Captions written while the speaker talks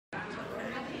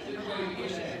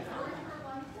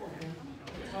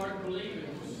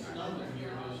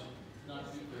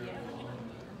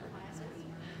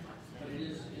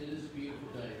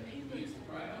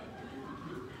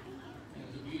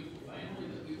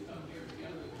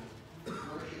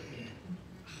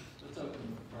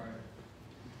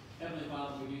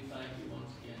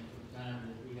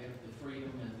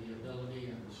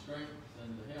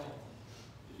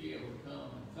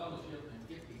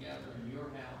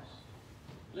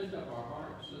lift up our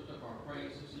hearts, lift up our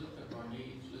praises, lift up our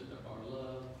needs, lift up our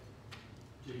love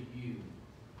to you.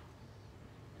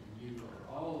 And you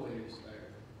are always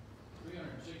there,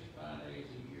 365 days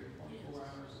a year, 24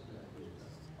 hours a day,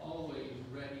 always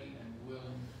ready and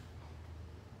willing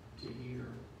to hear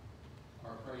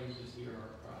our praises, hear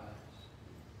our cries.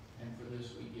 And for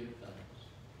this we give thanks.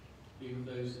 Be with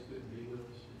those that couldn't be with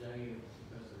us today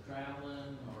because they're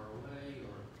traveling or away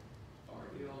or are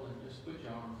ill, and just put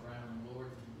your arms around them, Lord,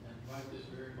 and right this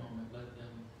very moment let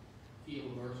them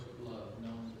feel a burst of love,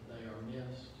 knowing that they are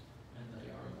missed and they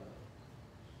are loved,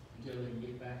 until they can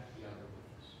get back together with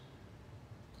us.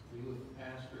 Be with the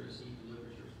pastor as he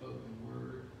delivers your spoken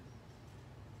word,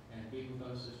 and be with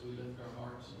us as we lift our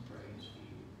hearts in praise to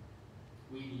you.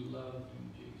 We love you,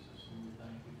 Jesus, and we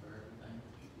thank you for everything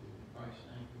that you do. In Christ's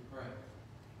name we pray.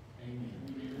 Amen.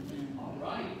 Amen. All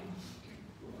right.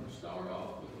 We're going to start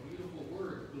off with a beautiful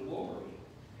word, glory.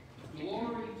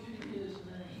 Glory to his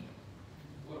name.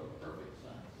 What a perfect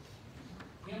thing.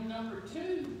 Hymn number 2.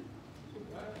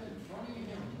 Right in front of you,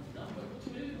 hymn number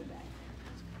 2.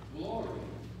 Glory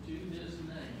to his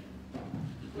name.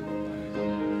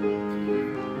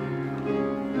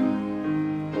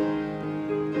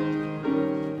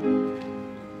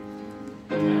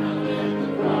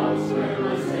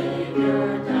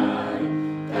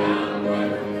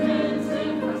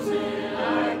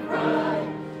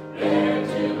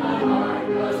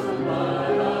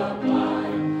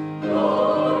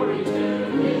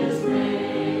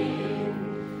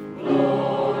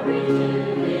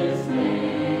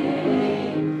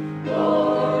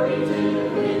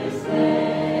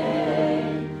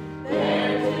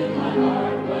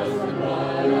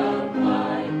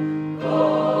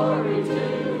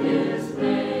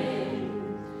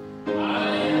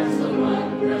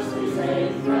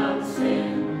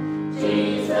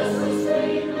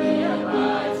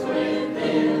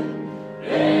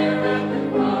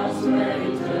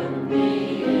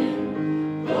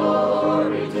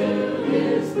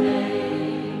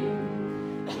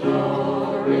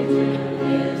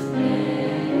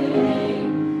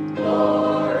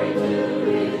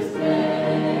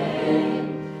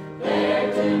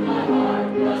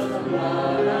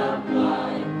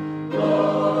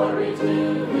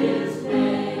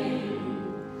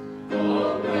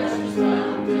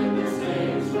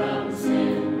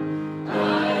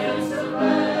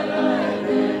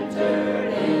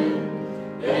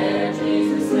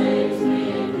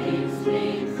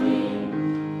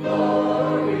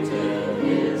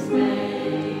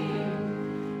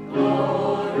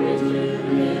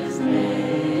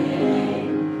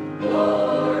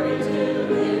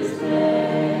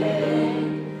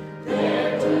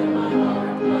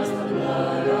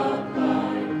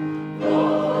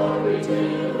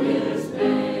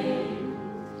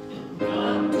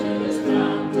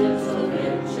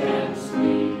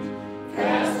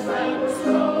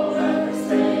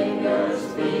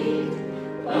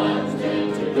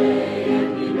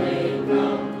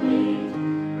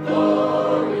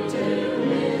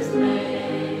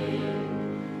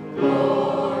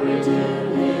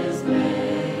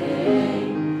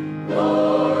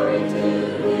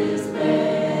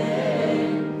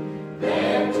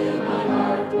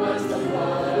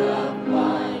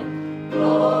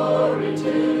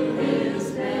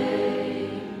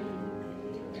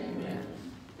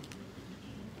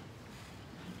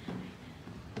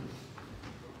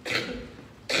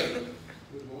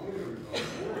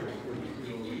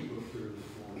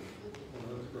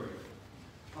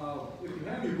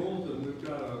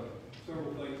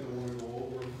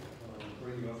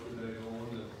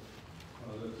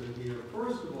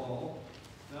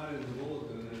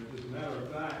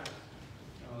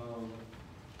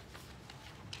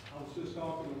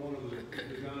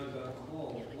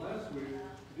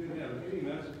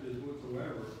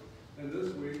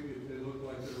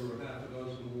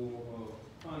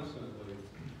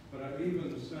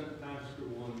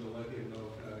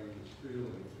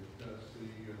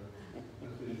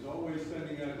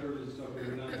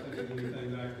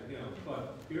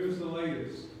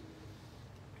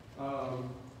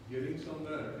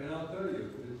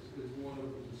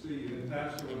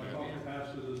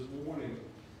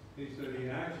 He said he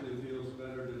actually feels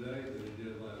better today than he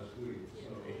did last week,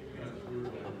 so that's we're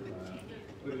glad for that.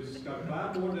 But he's got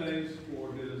 5 more days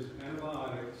for his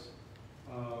antibiotics,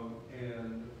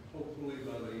 and hopefully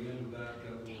by the end of that,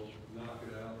 that will knock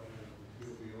it out, and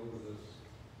he'll be over this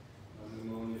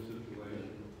pneumonia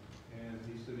situation. And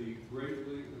he said he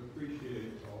greatly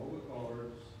appreciates all the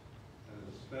cards, and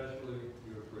especially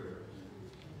your prayers.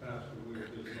 Pastor, we're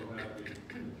just so happy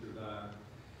that you're back.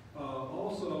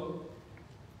 Also,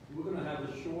 we're going to have a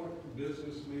a short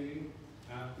business meeting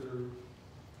after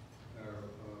our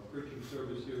preaching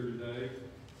service here today,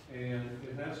 and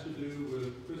it has to do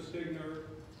with Chris Stigner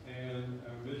and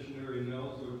our missionary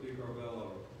Nelson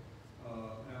DiCarvello.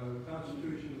 Our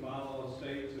Constitution bylaw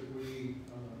states if we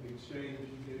exchange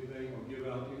anything or give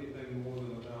out anything more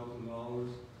than $1,000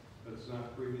 that's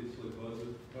not previously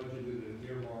budgeted and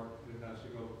earmarked, it has to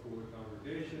go before the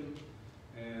congregation,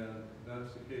 and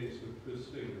that's the case with Chris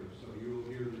Stigner. So you'll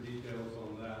hear the details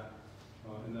on that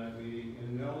in that meeting.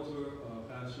 In Nelson,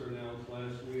 Pastor announced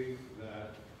last week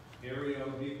that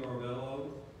Ariel DiCarvello,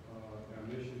 our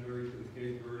missionary to the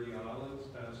Cape Verde Islands,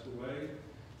 passed away,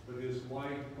 but his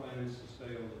wife plans to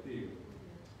stay on the field.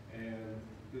 And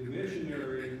the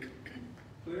missionary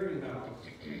clearinghouse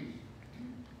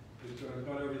is going to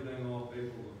cut everything off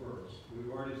April the 1st.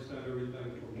 We've already sent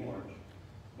everything for March,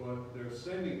 but their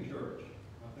sending church,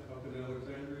 I think up in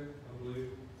Alexandria, I believe,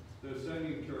 their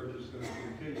sending church is going to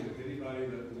continue. Anybody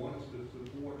that wants to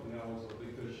support Nelsa,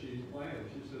 because she's planned,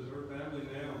 she says her family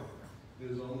now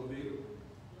is on the field,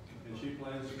 and she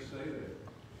plans to stay there.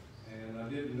 And I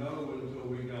didn't know until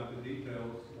we got the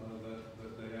details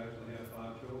that they actually have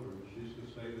 5 children. She's to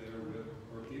stay there with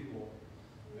her people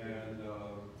and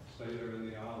stay there in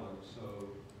the island.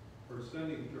 So her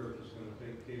sending church is going to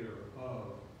take care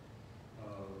of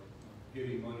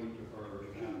getting money to her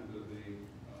after the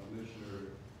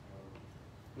missionary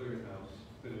clearinghouse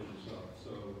finishes up.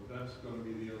 So that's going to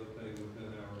be the other thing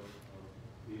within our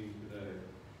meeting today.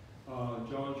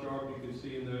 John Sharp, you can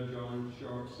see in there, John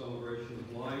Sharp's celebration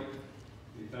of life.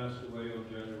 He passed away on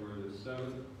January the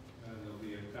 7th, and there'll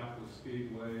be a Capital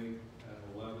Speedway at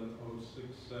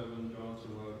 11067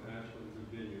 Johnson Road, Ashland,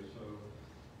 Virginia. So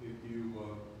if you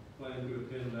plan to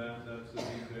attend that, that's the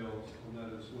details on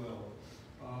that as well.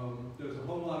 There's a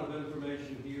whole lot of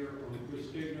information here on Chris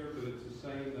Stigner, but it's the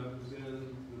same that was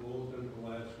in the bulletin for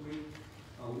last week.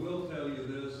 I will tell you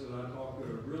this, that I talked to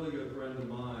a really good friend of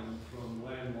mine from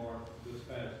Landmark this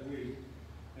past week,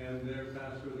 and their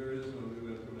pastor, there is no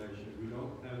new information. We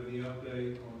don't have any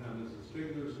update on how Mrs.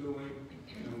 Stigner's doing,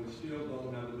 and we still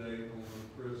don't have a date on when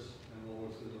Chris and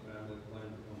Lois and the family plan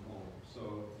to come home. So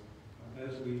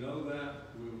as we know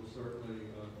that, we will certainly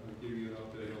give you an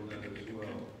update on that as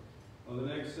well. The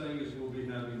next thing is we'll be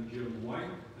having Jim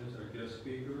White as our guest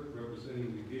speaker,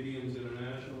 representing the Gideons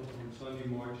International on Sunday,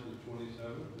 March the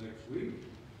 27th, next week.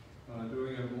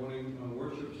 During our morning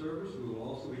worship service, we will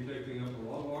also be taking up a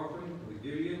love offering for the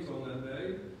Gideons on that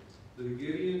day. The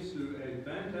Gideons do a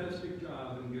fantastic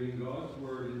job in getting God's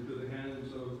Word into the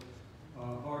hands of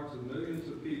hearts of millions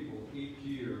of people each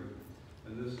year.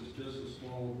 And this is just a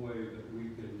small way that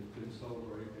we can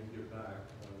celebrate and give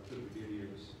back to the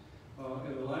Gideons.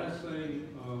 And the last thing,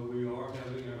 we are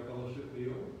having our fellowship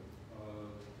meal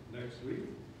next week.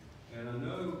 And I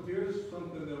know here's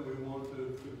something that we want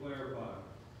to clarify.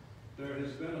 There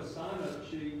has been a sign-up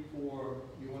sheet for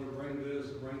you want to bring this,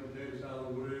 bring potato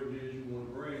salad, whatever it is you want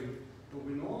to bring. But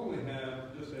we normally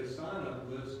have just a sign-up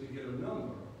list to get a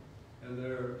number. And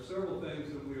there are several things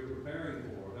that we are preparing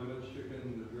for. How much chicken,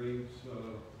 the drinks,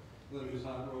 Linda's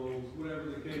hot rolls,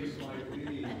 whatever the case might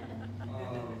be.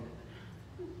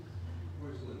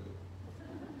 Where's Linda?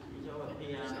 She's over the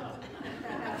piano.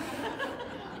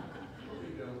 I'll be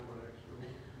down for an extra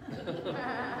one.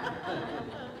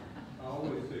 I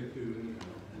always say 2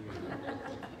 anyhow.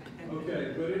 Okay,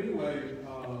 but anyway,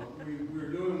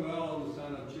 we're doing well on the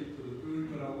sign-up sheet for the food,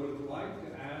 but I would like to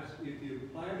ask if you're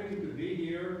planning to be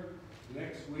here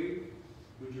next week,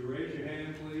 would you raise your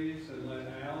hand, please, and let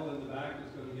Al in the back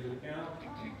is going to get a count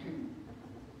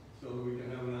so that we can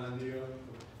have an idea of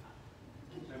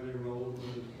how many rolls is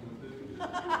going to do. And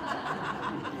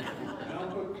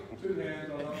I'll put 2 hands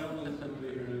on Evelyn's going to be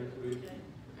here next week.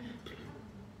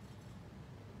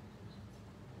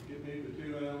 Get me the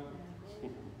 2 out.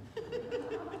 I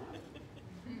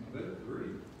bet 3.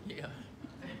 Yeah.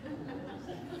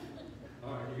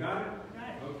 All right, you got it?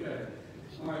 Okay.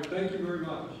 All right, thank you very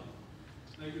much.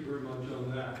 Thank you very much on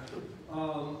that.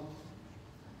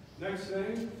 Next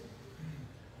thing,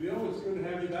 Bill, it's good to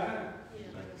have you back.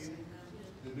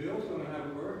 And Bill's going to have a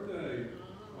birthday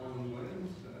on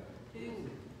Wednesday.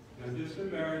 And just to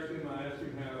embarrass him, I asked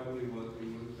him how old he was. He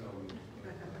wouldn't tell me.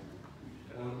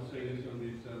 I'm saying he's going to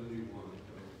be 71.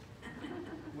 So.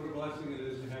 What a blessing it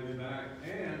is to have you back.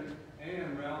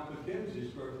 And Ralph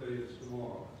McKenzie's birthday is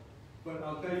tomorrow. But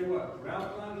I'll tell you what,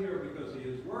 Ralph's not here because he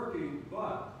is working,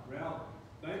 but Ralph,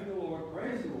 thank the Lord,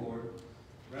 praise the Lord,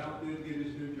 Ralph did get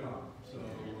his new job. So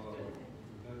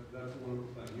that's a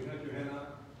wonderful thing. You had your hand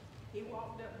up? He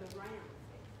walked up the ramp.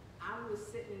 I was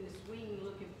sitting in the swing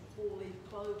looking for 4-leaf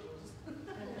clovers. I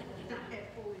had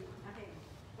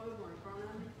clover in front of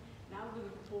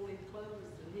looking for 4-leaf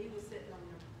clovers, and he was sitting on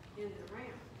the end of the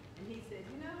ramp. And he said,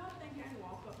 you know, I think I can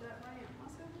walk up that ramp. I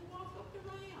said, well, walk up the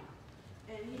ramp.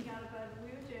 And he got up out of the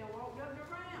wheelchair and walked up the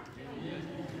ramp. And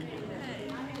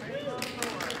I had to go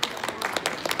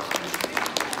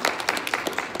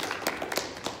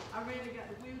I really got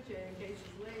the wheelchair in case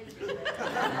his legs were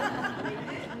bad. He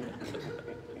didn't.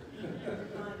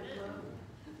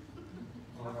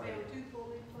 I found 2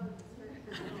 4-leaf clovers there.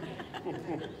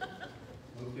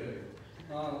 Okay.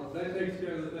 That takes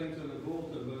care of the things in the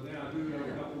bulletin, but now I do have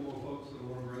a couple more folks that I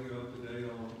want to bring you up to date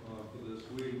on for this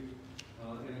week.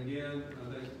 And again, I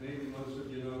think maybe most of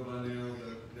you know by now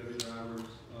that Debbie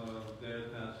Driver's dad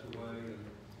passed away, and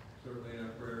certainly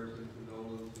our prayers and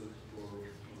condolences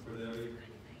for Debbie.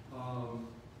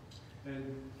 And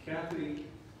Kathy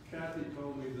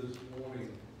told me this morning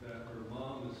that her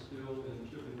mom is still in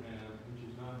Chippenham and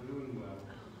she's not doing well.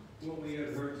 What we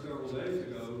had heard several days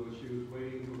ago was she was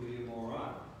waiting for the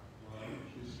MRI.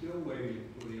 She's still waiting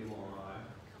for the MRI,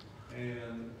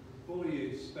 and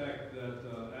fully expect that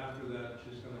after that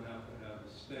she's going to have a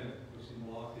stent for some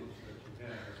blockage that she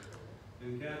has.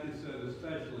 And Kathy said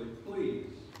especially,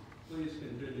 please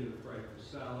continue to pray for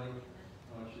Sally.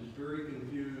 She's very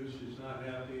confused, she's not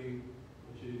happy,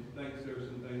 she thinks there's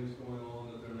some things going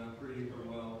on that they're not treating her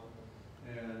well,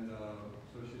 and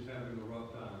so she's having a rough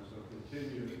time. So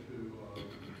continue to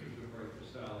pray for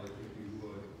Sally if you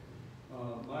would.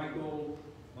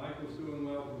 Michael's doing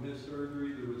well from his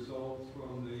surgery. The results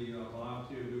from the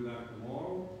biopsy are due back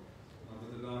tomorrow, but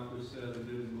the doctor said they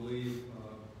didn't believe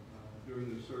during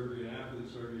the surgery and after the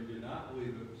surgery, did not believe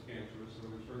it was cancerous, so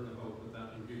we certainly hope that that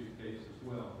would be the case as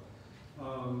well.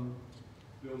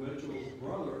 Bill Mitchell's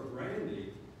brother,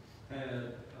 Randy,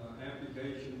 had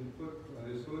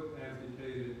his foot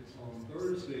amputated on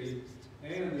Thursday,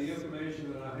 and the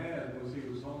information that I had was he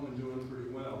was home and doing pretty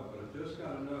well. But I just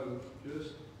got a note,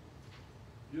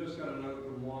 just got a note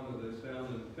from one that they found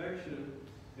an infection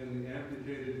in the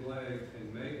amputated leg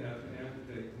and may have to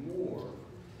amputate more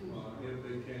if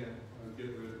they can't get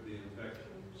rid of the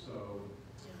infection. So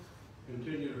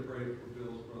continue to pray for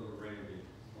Bill's brother Randy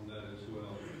on that as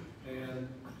well. And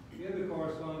in the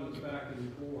correspondence back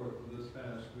and forth this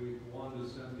past week, Wanda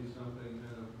sent me something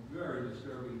in a very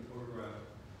disturbing photograph.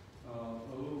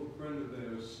 A little friend of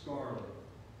theirs, Scarlett,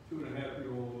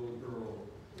 2.5-year-old little girl,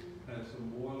 had some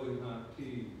boiling hot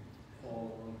tea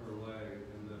fall on her leg,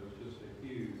 and there was just a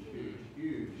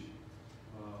huge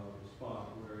spot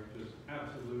where it just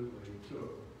absolutely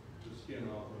took the skin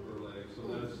off of her leg. So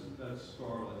that's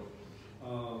Scarlett.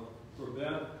 For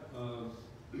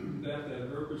Beth had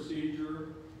her procedure.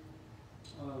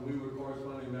 We were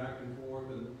corresponding back and forth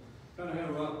and kind of had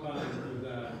a rough time with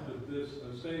that. But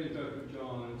I stayed in touch with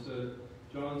John and said,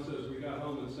 John says we got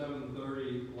home at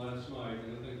 7:30 last night,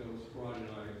 and I think that was Friday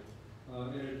night.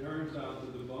 And it turns out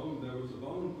that there was a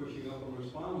bone pushing up on her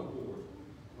spinal cord.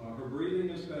 Her breathing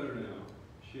is better now.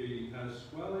 She has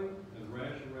swelling and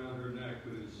rash around her neck,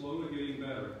 but it's slowly getting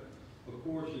better. Of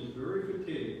course, she's very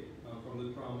fatigued from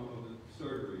the trauma of the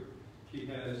surgery. She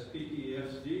has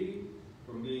PTSD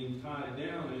from being tied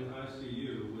down in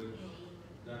ICU, which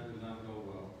that did not go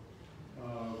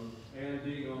well, and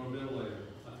being on a ventilator.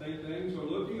 I think things are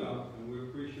looking up, and we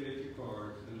appreciate your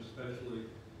cards, and especially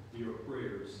your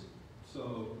prayers.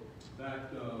 So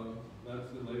that's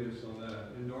the latest on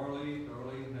that. And Darlene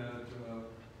had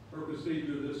her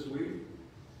procedure this week,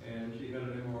 and she had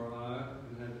an MRI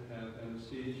and had to have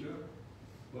anesthesia.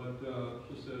 But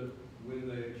she said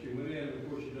she went in, of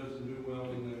course she doesn't do well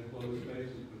in the enclosed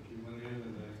spaces, but she went in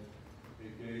and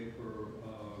they gave her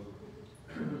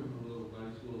a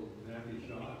nice little nappy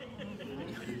shot.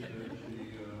 She said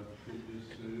she just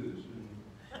snoozed. And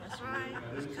that's right. I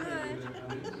That's didn't good.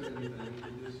 say anything. She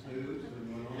just snoozed and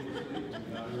went on to sleep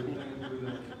and got everything through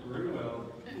that very well.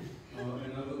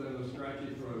 And other than a scratchy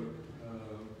throat,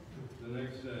 the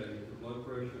next day, the blood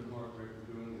pressure and heart rate were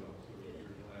doing well. So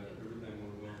we're glad everything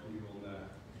went well for you on that.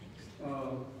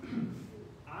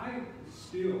 I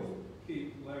still keep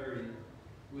Larry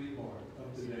Leapart up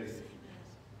to date.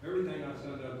 Everything I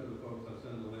send out to the folks, I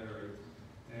send to Larry.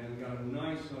 And got a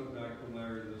nice note back from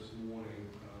Larry this morning,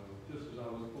 just as I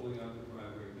was pulling out the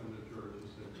driveway coming to church. He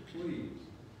said,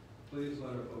 please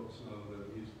let our folks know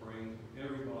that he's praying for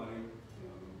everybody,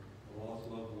 the lost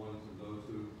loved ones and those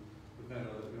who have had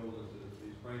other illnesses.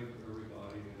 He's praying for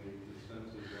everybody, and he just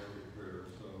sends his love and prayer.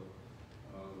 So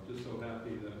just so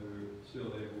happy that we're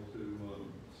still able to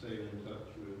stay in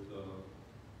touch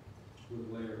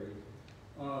with Larry.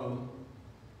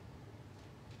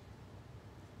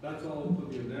 That's all for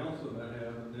the announcement I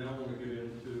have. And now I want to get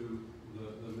into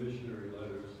the missionary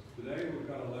letters. Today we've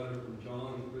got a letter from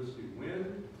John and Christy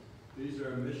Wynn. These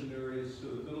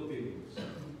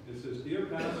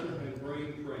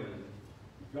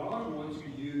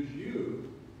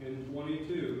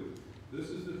This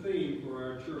is the theme for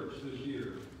our church this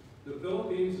year. The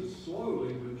Philippines is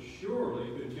slowly but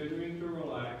surely continuing to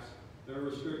relax their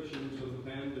restrictions of the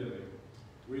pandemic.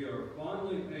 We are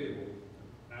finally able,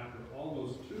 after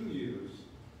almost 2 years,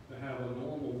 to have a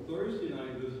normal Thursday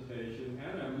night visitation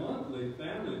and a monthly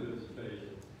family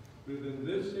visitation. We've been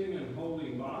visiting and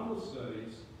holding Bible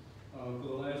studies for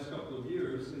the last couple of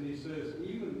years, and he says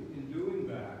even in doing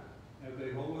that, as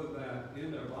they hold that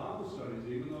in their Bible studies,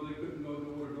 even though they couldn't go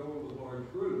door to door with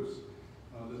large groups,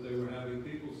 that they were having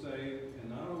people saved, and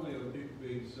not only are people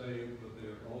being saved, but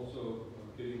they're also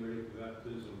getting ready for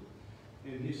baptism.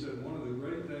 And he said one of the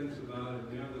great things about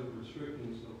it, now that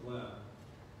restrictions have left,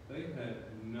 they've had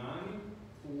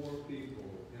 94 people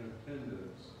in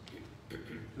attendance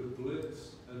to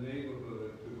blitz a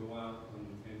neighborhood to go out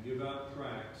and give out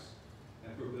tracts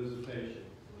and for visitation.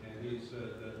 And he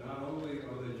said that not only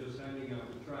are they just handing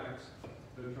out the tracts,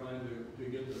 they're trying to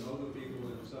get to know the people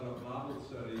and set up Bible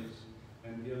studies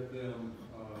and get them,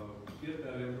 get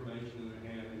that information in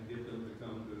their hand and get them to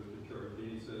come to church.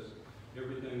 And he says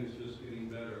everything is just getting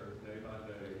better day by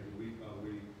day and week by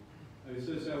week. And he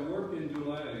says our work in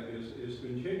Dulag is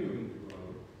continuing to grow,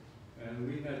 and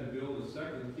we had to build a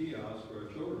second kiosk for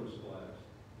our children's class.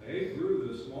 They grew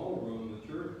this small room in the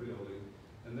church building,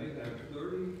 and they have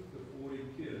 30 to 40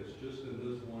 kids just in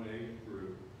this one age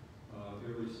group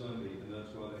every Sunday, and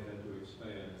that's why they had to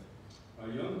expand. Our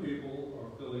young people are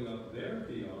filling up their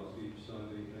kiosks each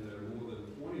Sunday, and there are more than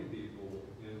 20 people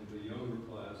in the younger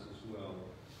class as well.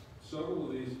 Several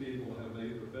of these people have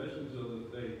made professions of the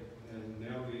faith and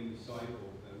now being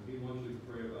discipled, and he wants you to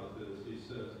pray about this. He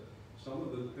says some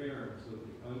of the parents of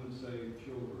the unsaved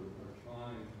children are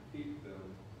trying to keep them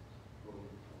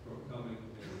from coming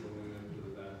and going into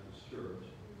the Baptist church.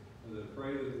 And they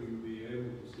pray that we would be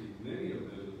able to see many of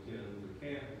them attend the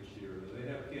camp this year. They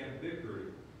have Camp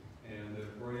Victory, and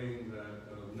they're praying that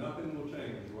nothing will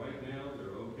change. Right now,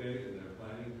 they're okay, and they're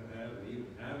planning to have, and even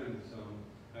having some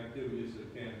activities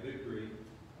at Camp Victory,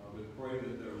 but pray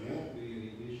that there won't be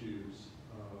any issues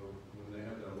when they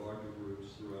have their larger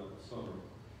groups throughout the summer.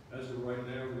 As of right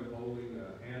now, we're holding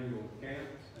annual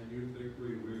camps and Youth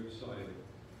Victory. We're excited.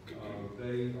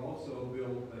 They also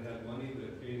they had money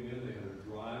that came in. They had a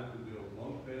drive to build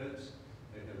bunk beds.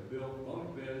 They have built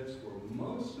bunk beds for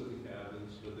most of the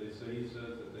cabins, but he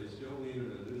says that they still need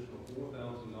an additional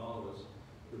 $4,000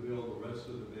 to build the rest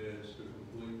of the beds to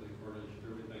completely furnish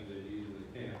everything they need in the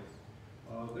camp.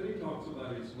 Then he talks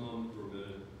about his mom for a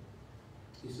minute.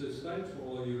 He says, thanks for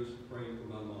all years of praying for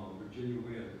my mom, Virginia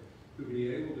Wynn, to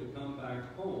be able to come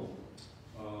back home.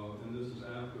 And this is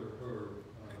after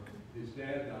his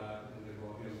dad died, and they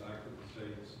brought him back to the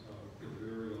States for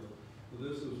burial.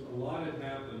 So a lot had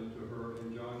happened to her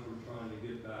and Joshua trying to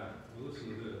get back. Well,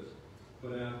 listen to this.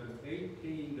 But after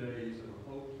 18 days in a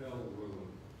hotel room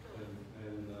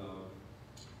in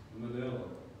Manila,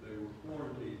 they were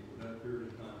quarantined for that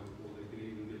period of time before they could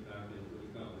even get back into the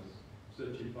company.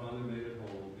 Said she finally made it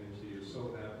home, and she is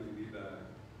so happy to be back.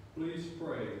 Please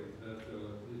pray that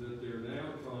they're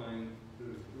now trying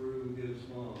to, through his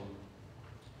mom,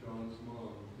 John's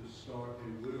mom, to start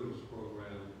a widows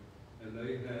program, and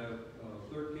they have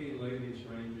 13 ladies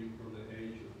ranging from the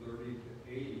age of 30 to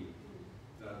 80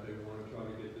 that they want to try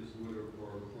to get this widow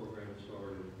program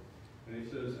started. And he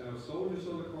says, our Soldiers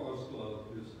of the Cross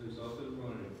Club is up and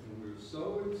running, and we're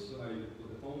so excited for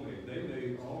the homemade. They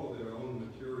made all of their own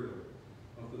material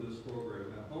for this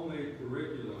program. A homemade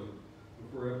curriculum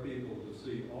for our people to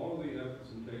see all the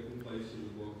efforts and taking place in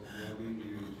the book and how we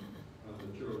use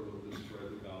material to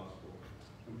spread the gospel.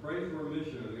 And pray for a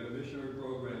missionary. They got a missionary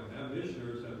program. Now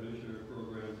missionaries have missionary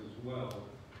programs as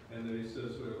well. And then he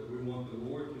says we want the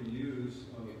Lord to use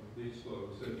these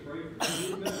folks. And pray for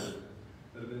 2 men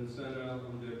that have been sent out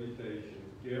on deputation.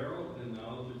 Gerald and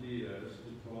Nalja Diaz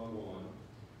to Taiwan.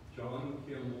 John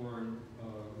Kim Warren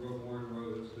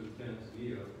Rose to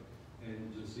Tanzania.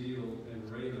 And Jazeel and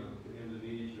Reina to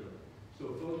Indonesia.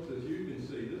 So folks, as you can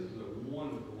see, this is a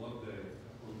wonderful update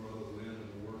from Brother Lynn and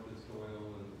the work that's going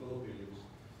on in the Philippines.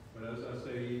 But as I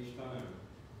say each time,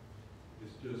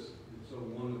 it's so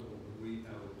wonderful that we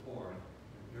have a part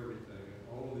in everything, and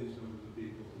all of these numbers of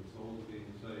people and souls being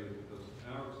saved because of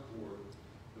our support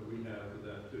that we have for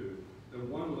that too. The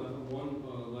one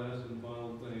last and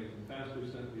final thing, the pastor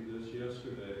sent me this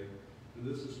yesterday, and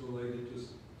this is related to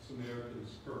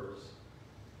Samaritan's Purse,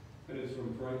 and it's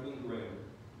from Franklin Graham.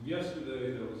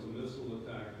 Yesterday there was a missile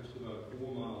attack just about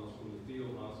 4 miles from the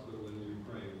field hospital in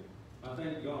Ukraine. I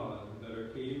thank God that our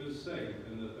team is safe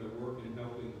and that their work in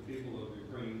helping the people of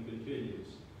Ukraine continues.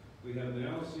 We have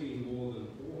now seen more than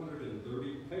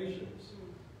 430 patients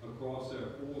across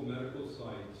our 4 medical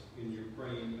sites in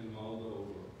Ukraine and Moldova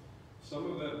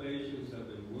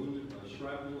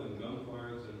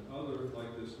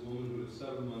this woman who was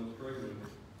 7 months pregnant,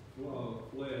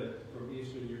 fled from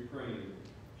eastern Ukraine.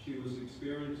 She was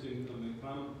experiencing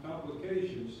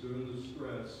complications during the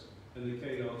stress and the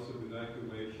chaos of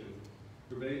evacuation.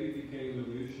 Her baby became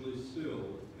unusually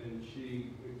still, and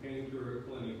she came to her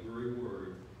clinic very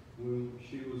worried. When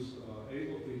she was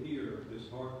able to hear his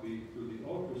heartbeat through the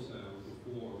ultrasound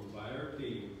performed by our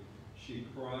team, she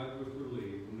cried with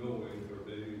relief, knowing her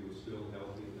baby was still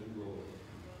healthy and growing.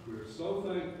 We are so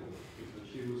thankful that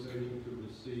she was able to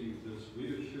receive this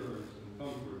reassurance and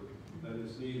comfort that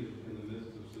is needed in the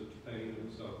midst of such pain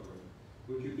and suffering.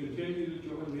 Would you continue to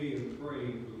join me in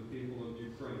praying for the people of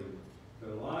Ukraine?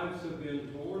 Their lives have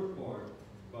been torn apart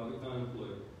by the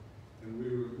conflict, and we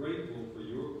are grateful for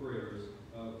your prayers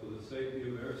for the safety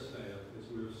of our staff as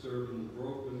we are serving the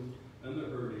broken and the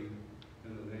hurting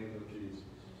in the name of Jesus.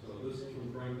 So this is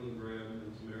from Franklin Graham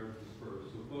and Samaritan's Purse.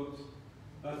 So folks,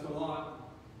 that's a lot,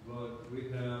 but we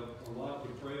have a lot to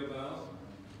pray about,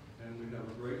 and we have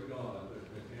a great God that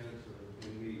can answer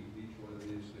and meet each one of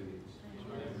these needs.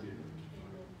 Thank you.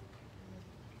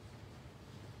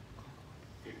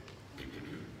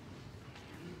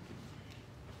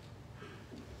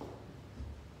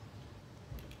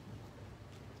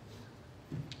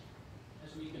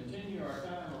 As we continue our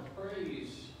time of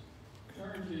praise,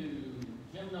 turn to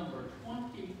hymn number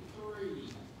 23.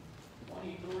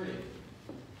 23.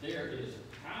 There is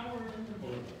power in the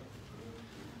blood.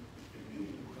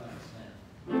 Thanks,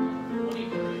 Sam.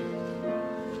 23.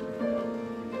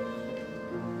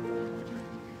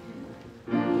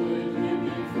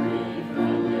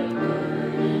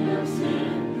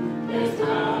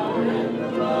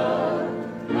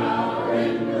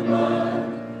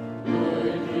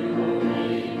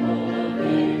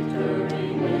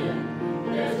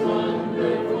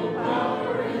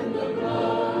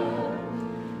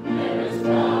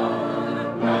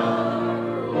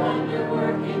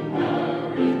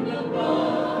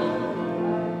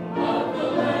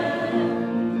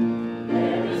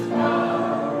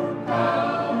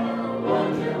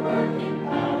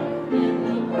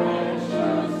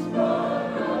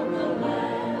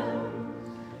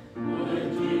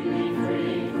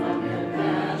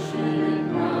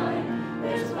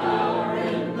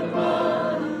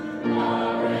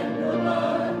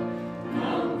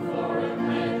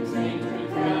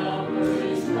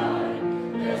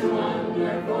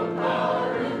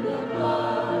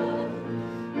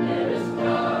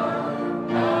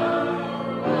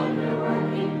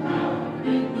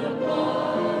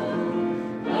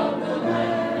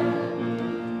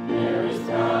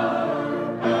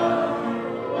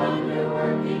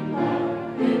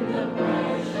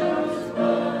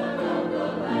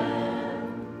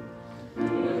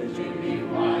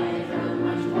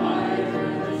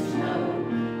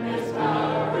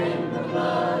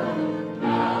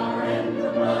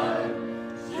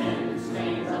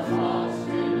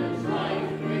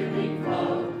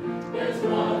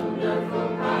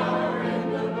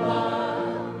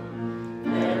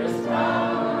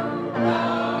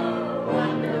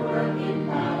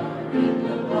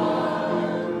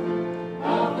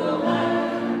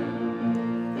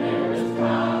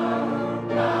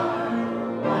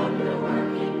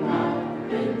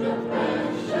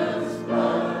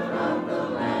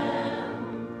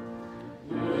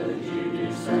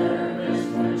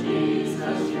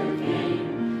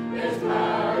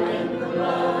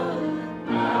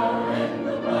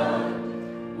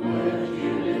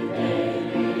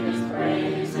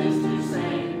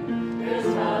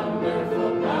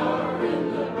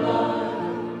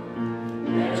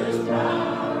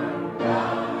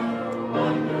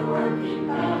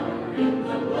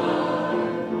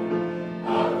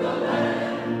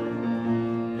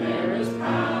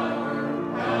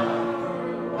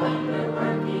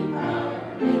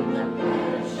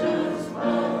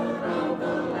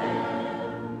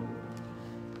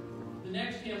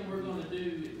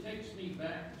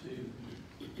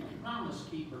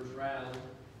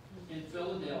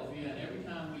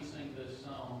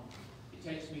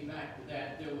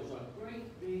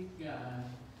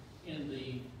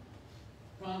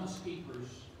 Promise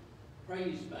Keepers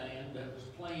praise band that was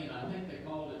playing, I think they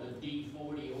called it a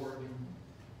D40 organ,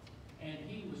 and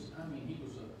he was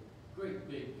a great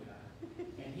big guy,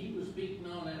 and he was beating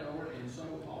on that organ so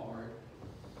hard,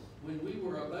 when we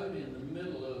were about in the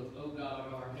middle of Oh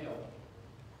God, Our Help,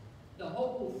 the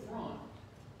whole front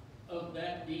of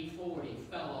that D40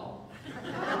 fell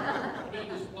off.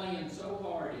 He was playing so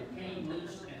hard it came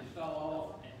loose and fell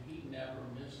off, and he never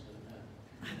missed a note.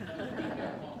 He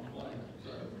kept on playing.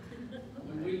 So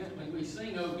when we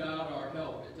sing Oh God, Our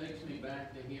Help, it takes me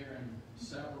back to hearing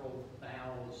several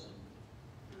thousand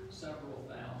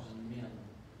men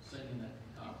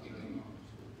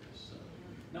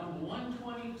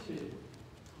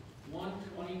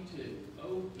 122, O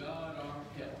God our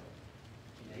help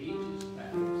in ages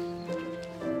past.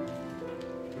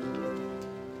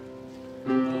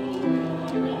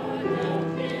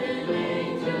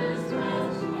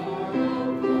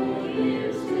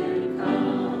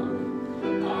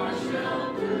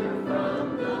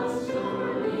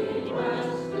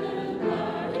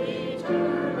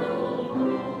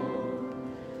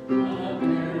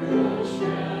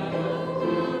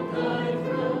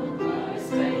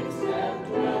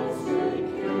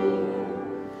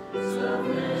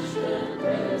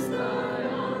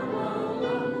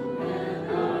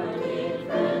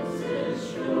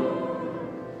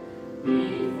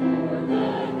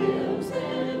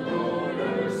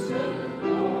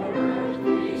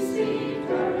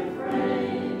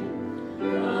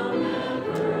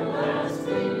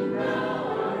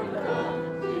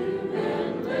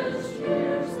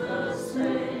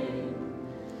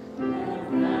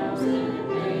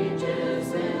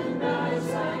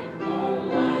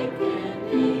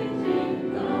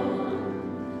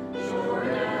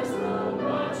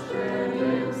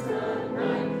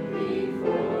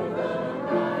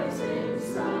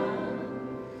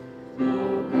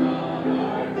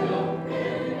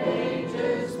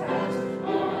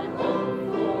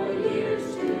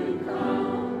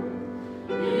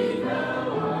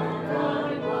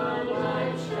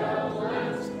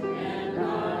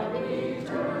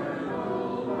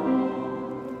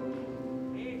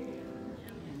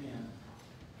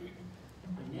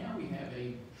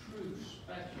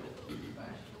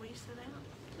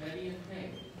 Betty and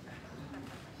Peg. I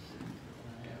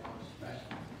have one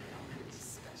special.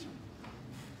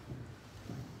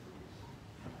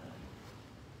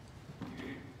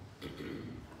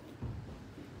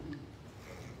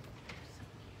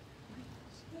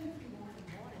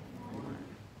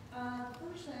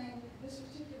 First thing, this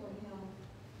particular hymn,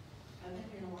 I've been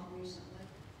hearing a lot recently,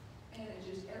 and it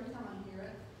just, every time I hear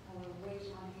it, I want to raise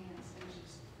my hands and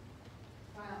just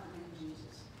cry out the name of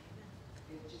Jesus.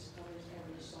 It just covers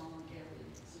every song, every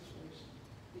situation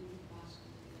that you can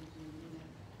possibly get into, you know.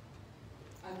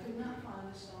 I could not find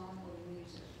a song or the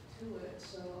music to it,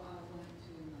 so I went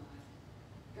to my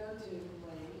go-to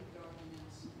lady, Dorothy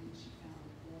Nelson, and she found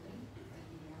it for me at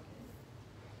New Market.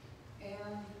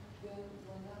 And then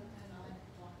Linda and I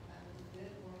talked about it a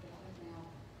bit, worked on it. Now,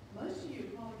 most of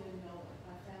you probably didn't know it.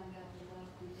 I found out that a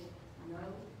lot of people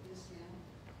know this hymn,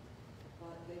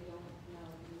 but they don't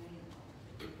know the name of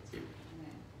it.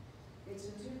 It's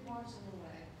in two parts in a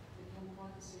way. The one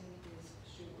part the singing is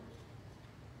short,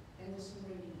 and this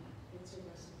one reading it. It's a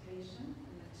recitation,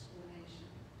 an explanation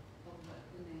of what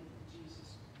the name of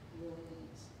Jesus really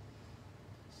means.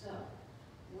 So,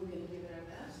 we're going to give it our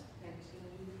best. Peggy's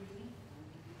going to do the reading. I'm going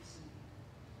to do the singing.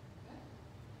 Okay?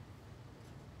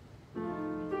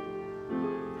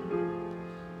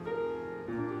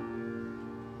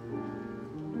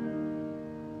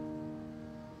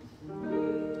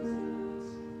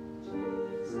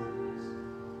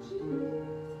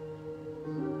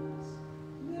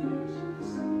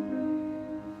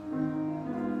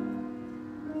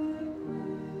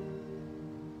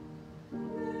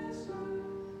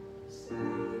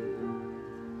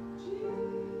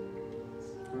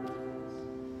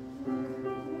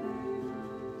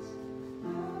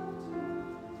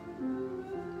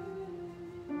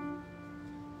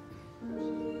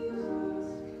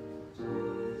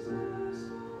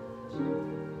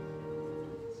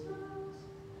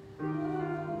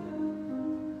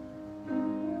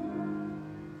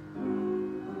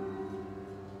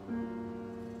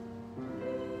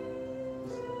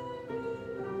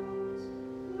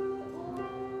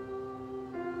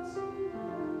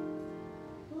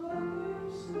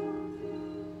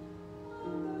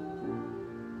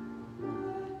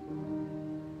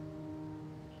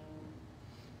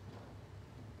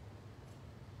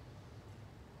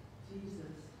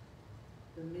 Jesus,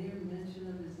 the mere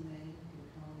mention of his name can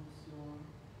calm the storm,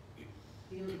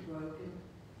 heal the broken,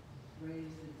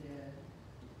 raise the dead.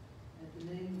 At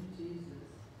the name of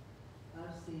Jesus,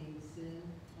 I've seen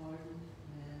sin-hardened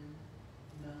men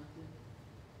melted,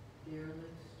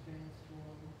 derelicts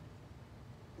transformed,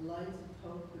 the lights of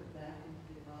hope put back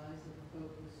into the eyes of a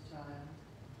hopeless child.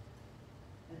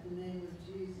 At the name of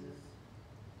Jesus,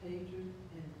 hatred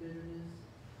and bitterness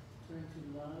turn to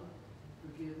love,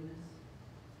 forgiveness,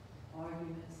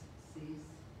 arguments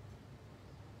cease.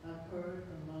 I've heard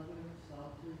a mother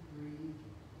softly breathe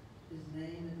his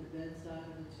name at the bedside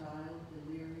of a child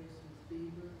delirious with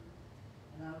fever,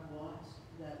 and I've watched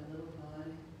that little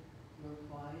body grow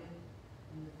quiet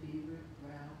and the fevered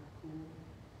brow cool.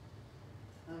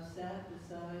 I've sat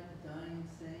beside a dying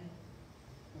saint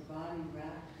her body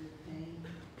racked with pain,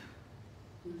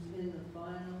 who's in the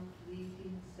final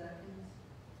fleeting seconds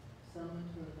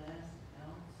summoned her last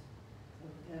ounce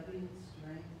of ebbing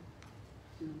strength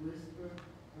to whisper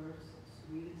earth's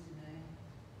sweetest name,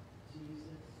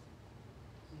 Jesus,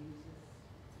 Jesus.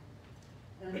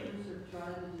 Enemies have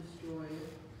tried to destroy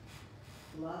it.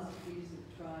 Philosophies have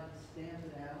tried to stamp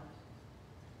it out.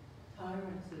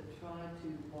 Tyrants have tried to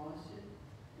wash it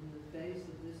from the face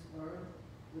of this earth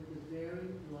with the very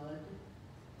blood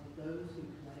of those who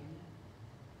claim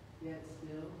it, yet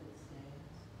still it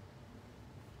stands.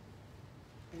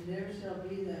 And there shall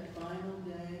be that final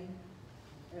day,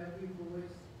 every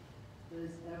voice that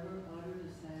has ever uttered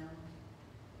a sound,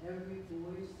 every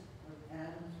voice of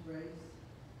Adam's race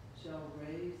shall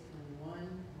raise in one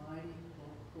mighty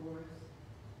chorus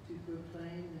to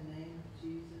proclaim the name of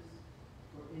Jesus.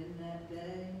 For in that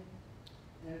day,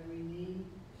 every knee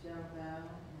shall bow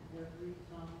and every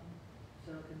tongue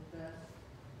shall confess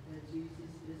that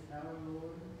Jesus is our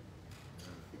Lord.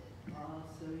 Ah,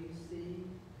 so you see,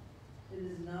 it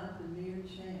is not the mere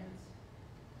chance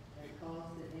that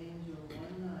caused the angel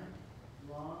one night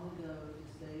long ago to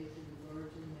say to the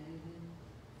Virgin Maiden,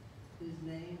 his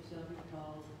name shall be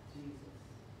called Jesus.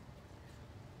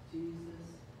 Jesus,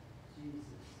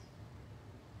 Jesus.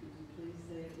 Could you please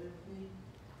say it with me?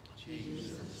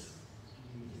 Jesus.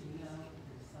 You know,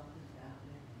 there's something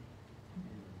happening.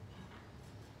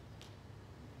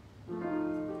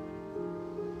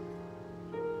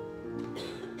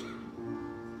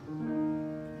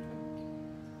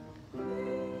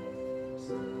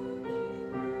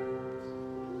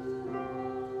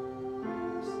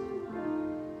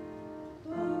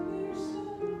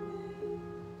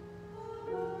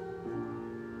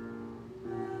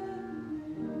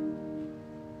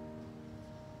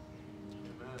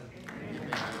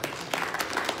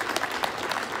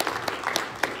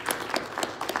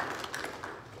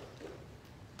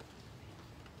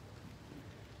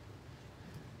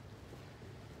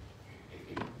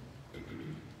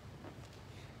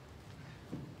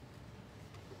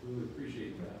 Really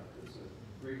appreciate that. It's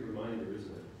a great reminder,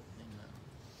 isn't it?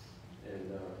 And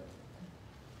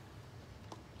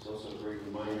it's also a great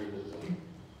reminder that the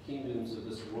kingdoms of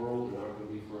this world are not going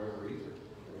to be forever either.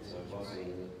 And it's a blessing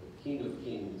that the King of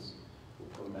Kings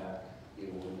will come back in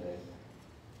one day.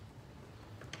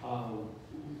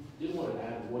 Did want to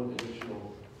add one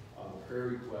additional prayer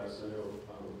request. I know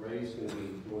Ray's going to be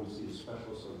going to see a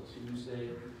specialist on Tuesday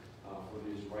for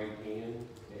his right hand,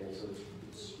 and so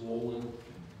it's swollen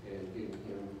and giving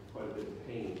him quite a bit of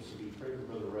pain. So be praying for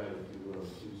Brother Ray if you would on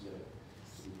Tuesday.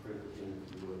 So be praying for him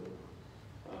if you would.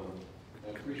 I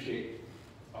appreciate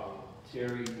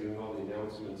Terry doing all the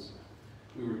announcements.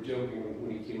 We were joking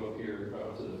when he came up here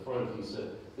to the front. He said,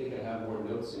 "I think I have more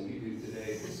notes than you do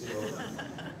today." So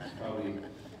it's probably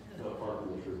not far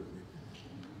from the truth.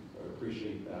 I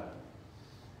appreciate that.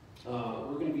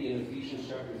 We're going to be in Ephesians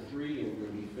chapter 3, and we're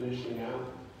going to be finishing out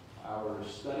our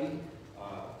study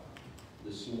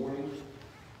this morning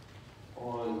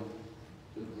on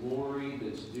the glory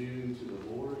that's due to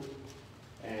the Lord.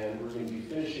 And we're going to be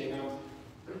finishing out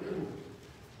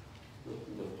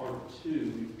the part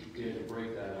 2. We had to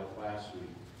break that up last week.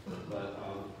 But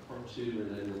part 2, and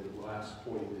then the last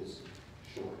point is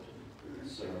short.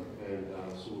 So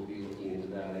we'll be looking into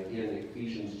that. Again,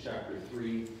 Ephesians chapter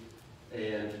 3.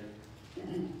 And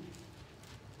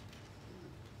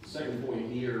the second point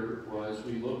here was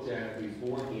we looked at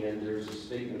beforehand, there's a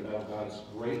statement about God's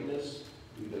greatness.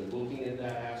 We've been looking at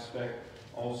that aspect.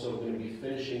 Also going to be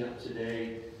finishing up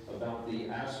today about the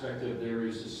aspect of there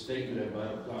is a statement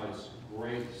about God's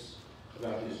grace,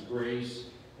 about his grace.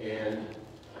 And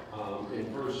in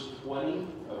verse 20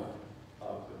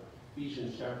 of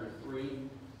Ephesians chapter 3,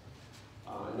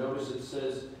 notice it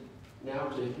says, "Now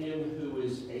to him who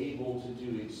is able to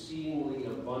do exceedingly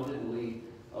abundantly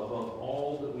above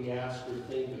all that we ask or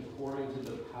think according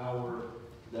to the power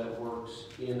that works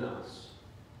in us."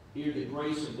 Here the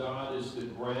grace of God is the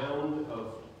ground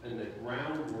and the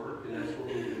groundwork, and that's what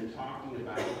we've been talking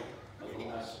about the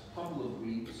last couple of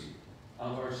weeks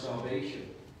of our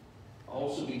salvation.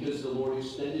 Also because the Lord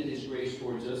extended his grace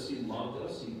towards us, he loved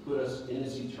us, he put us in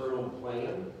his eternal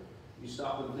plan. You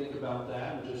stop and think about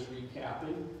that and just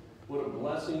recapping. What a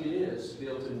blessing it is to be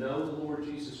able to know the Lord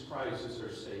Jesus Christ as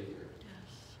our Savior.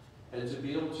 And to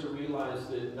be able to realize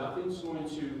that nothing's going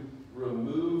to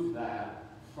remove that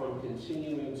from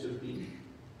continuing to be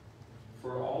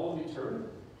for all of eternity.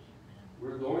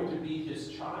 We're going to be his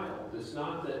child. It's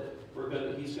not that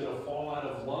he's going to fall out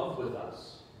of love with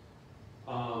us.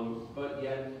 But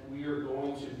yet we are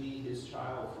going to be his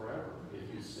child forever if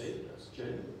he saved us,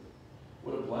 genuinely.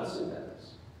 What a blessing that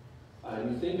is.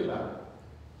 And you think about it.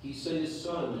 He sent his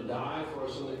son to die for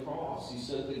us on the cross. He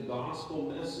sent the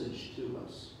gospel message to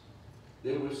us.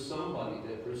 There was somebody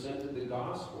that presented the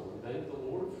gospel, and thank the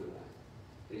Lord for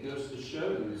that. It goes to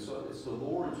show you, it's the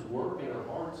Lord's work in our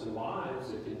hearts and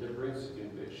lives that brings a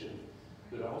conviction.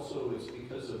 But also it's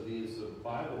because of these, the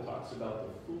Bible talks about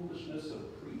the foolishness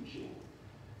of preaching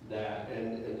that,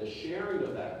 and the sharing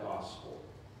of that gospel,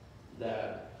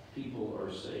 that people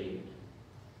are saved.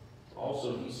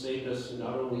 Also, he saved us,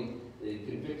 not only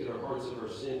convicted our hearts of our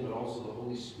sin, but also the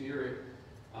Holy Spirit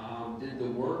did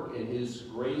the work, and his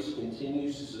grace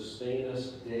continues to sustain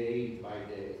us day by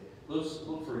day. Let's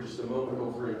look for just a moment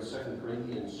over in 2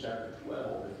 Corinthians chapter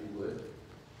 12, if you would.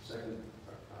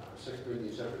 2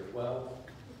 Corinthians chapter 12.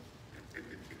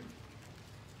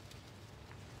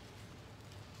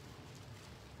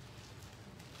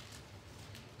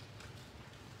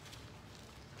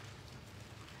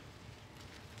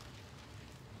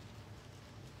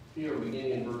 Here,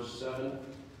 beginning in verse 7.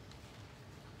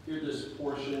 Here, this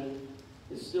portion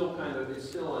is still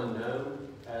unknown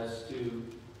as to,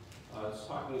 it's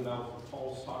talking about,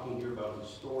 Paul's talking here about his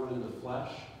thorn in the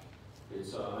flesh.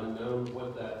 It's unknown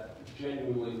what that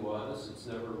genuinely was. It's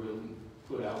never really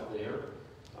put out there.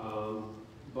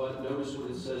 But notice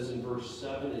what it says in verse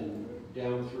 7 and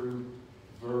down through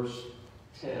verse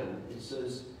 10. It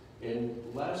says, "And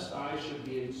lest I should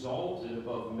be exalted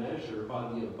above measure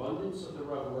by the abundance of the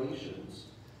revelations,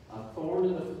 a thorn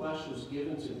in the flesh was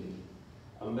given to me,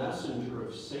 a messenger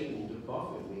of Satan to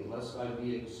buffet me, lest I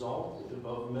be exalted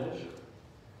above measure."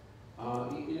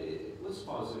 Let's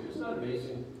pause there. Isn't that an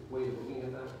amazing way of looking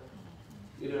at that?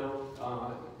 You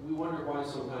know, we wonder why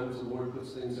sometimes the Lord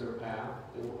puts things in our path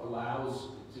and allows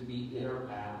to be in our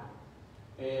path.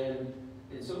 And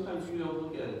sometimes we don't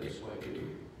look at it this way, do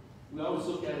we? We always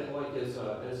look at it like as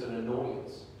an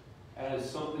annoyance, as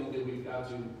something that we've got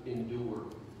to endure.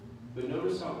 But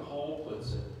notice how Paul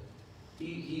puts it.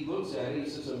 He looks at it, he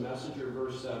says, "A messenger,"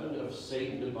 verse 7, "of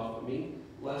Satan to buffet me,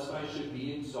 lest I should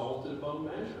be exalted above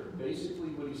measure." Basically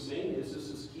what he's saying is, this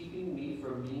is keeping me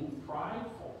from being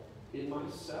prideful in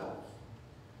myself.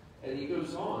 And he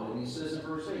goes on, and he says in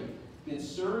verse 8,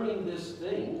 "Concerning this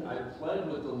thing, I pled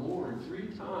with the Lord 3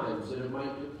 times that it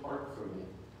might depart from me."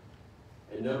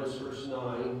 And notice verse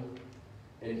 9,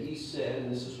 "And he said,"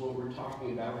 and this is what we're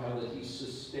talking about, how that he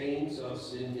sustains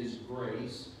us in his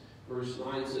grace. Verse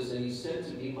 9 says, "And he said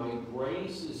to me, my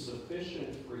grace is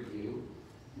sufficient for you.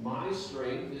 My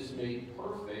strength is made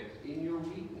perfect in your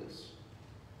weakness.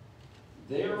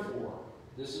 Therefore,"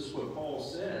 this is what Paul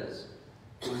says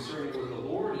concerning what the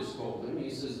Lord has told him. He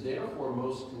says, "Therefore,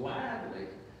 most gladly,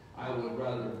 I would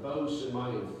rather boast in my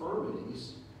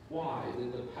infirmities." Why?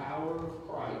 "That the power of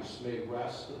Christ may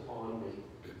rest upon me.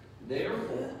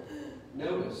 Therefore,"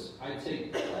 notice, "I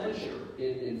take pleasure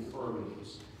in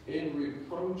infirmities, in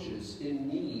reproaches, in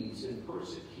needs, in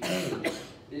persecutions,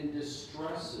 in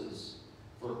distresses,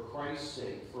 for Christ's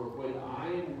sake. For when I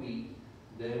am weak,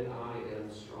 then I am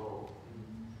strong."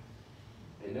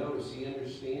 And notice he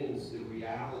understands the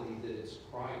reality that it's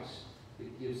Christ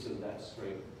that gives him that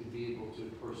strength to be able to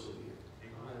persevere.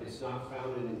 It's not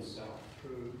found in himself.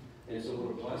 True. And so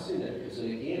what a blessing that is.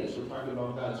 And again, as we're talking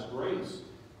about God's grace,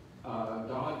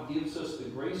 God gives us the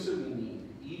grace that we need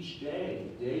each day,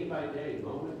 day by day,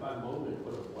 moment by moment.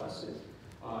 What a blessing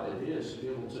it is to be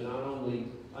able to not only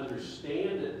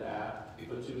understand it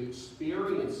but to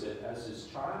experience it as his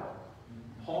child.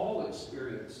 Paul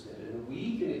experienced it, and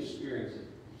we can experience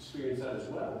that as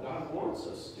well. God wants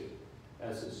us to,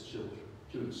 as his children,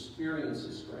 to experience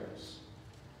his grace.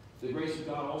 The grace of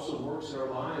God also works in our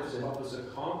lives to help us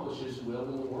accomplish his will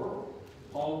in the world.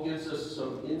 Paul gives us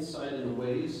some insight in the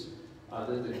ways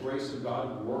that the grace of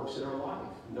God works in our life.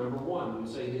 Number 1, we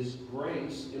say his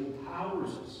grace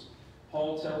empowers us.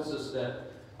 Paul tells us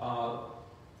that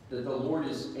the Lord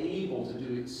is able to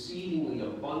do exceedingly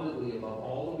abundantly above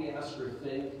all that we ask or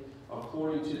think,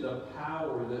 according to the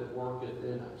power that worketh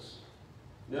in us.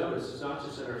 Notice, it's not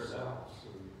just in ourselves.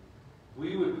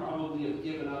 We would probably have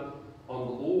given up on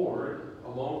the Lord a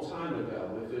long time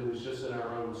ago if it was just in our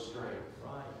own strength.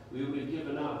 Right. We would have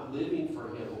given up living for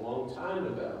him a long time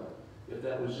ago if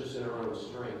that was just in our own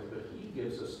strength. But he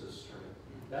gives us the strength.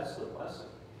 That's the blessing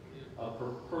of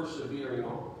persevering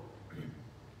on.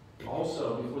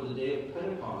 Also, before the day of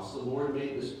Pentecost, the Lord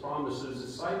made this promise to his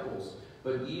disciples.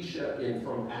 But ye shall, and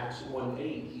from Acts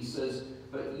 1:8, he says,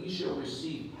 "But ye shall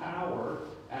receive power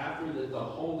after that the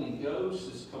Holy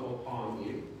Ghost is come upon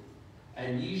you,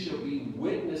 and ye shall be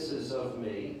witnesses of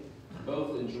me,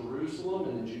 both in Jerusalem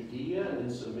and in Judea and in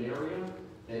Samaria,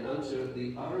 and unto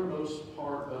the uttermost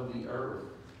part of the earth."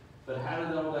 But how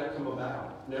did all that come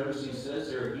about? Notice he says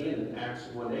there again in Acts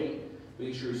 1:8, but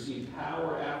you shall receive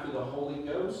power after the Holy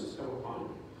Ghost has come upon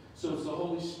you. So it's the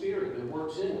Holy Spirit that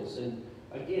works in us. And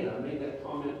again, I made that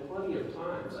comment plenty of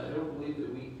times. I don't believe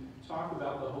that we talk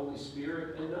about the Holy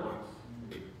Spirit enough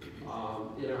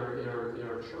in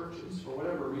our churches. For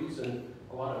whatever reason,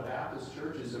 a lot of Baptist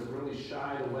churches have really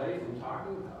shied away from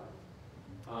talking about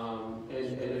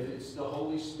it. And if it's the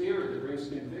Holy Spirit that brings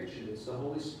conviction, it's the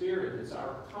Holy Spirit that's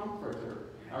our comforter,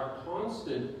 our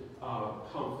constant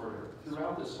comforter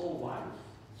throughout this whole life.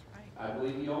 I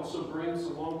believe he also brings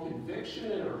along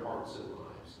conviction in our hearts and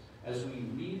lives as we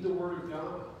read the Word of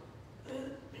God.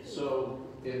 So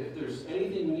if there's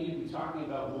anything we need to be talking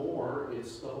about more,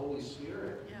 it's the Holy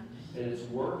Spirit. And its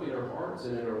work in our hearts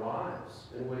and in our lives,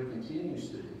 and what it continues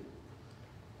to do.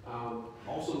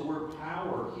 Also the word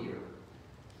power here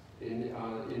in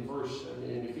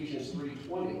Ephesians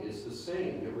 3:20 is the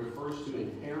same. It refers to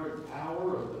inherent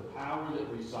power, of the power that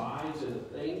resides in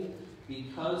a thing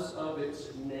because of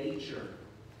its nature.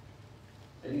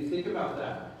 And you think about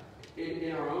that.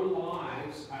 In our own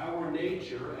lives, our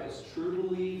nature as true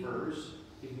believers,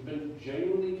 if you've been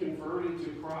genuinely converted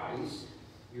to Christ,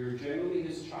 you're genuinely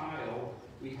his child,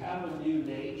 we have a new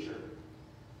nature.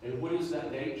 And what is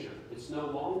that nature? It's no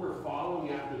longer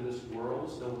following after this world.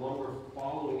 It's no longer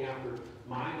following after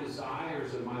my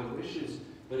desires and my wishes.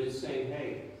 But it's saying,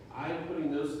 hey, I am putting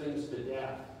those things to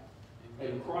death.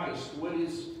 And Christ, what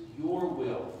is your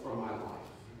will for my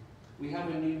life? We have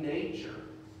a new nature.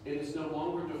 And it's no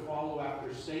longer to follow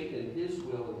after Satan and his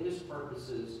will and his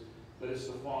purposes, but it's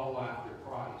to follow after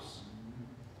Christ.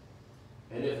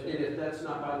 And if that's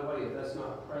not, by the way, if that's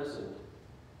not present,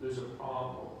 there's a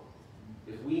problem.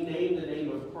 If we name the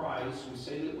name of Christ, we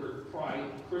say that we're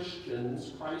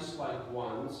Christians, Christ-like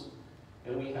ones,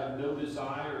 and we have no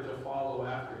desire to follow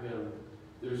after him,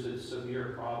 there's a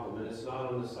severe problem, and it's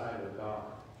not on the side of God.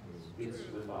 It's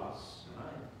with us.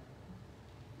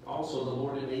 Also, the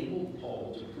Lord enabled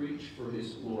Paul to preach for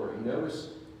his glory. Notice,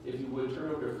 if you would,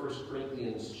 turn over to 1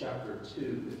 Corinthians chapter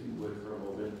 2, if you would, for a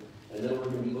moment. And then we're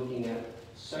going to be looking at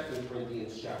 2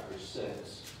 Corinthians chapter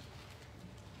 6.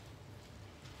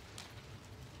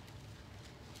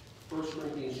 1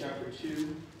 Corinthians chapter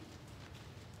 2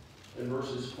 and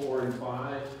verses 4 and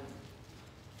 5.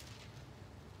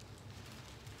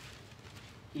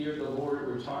 Here the Lord,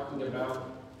 we're talking about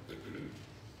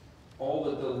all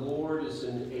that the Lord is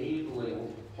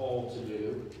enabling Paul to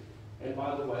do. And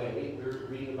by the way, we're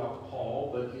reading about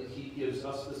Paul, but he gives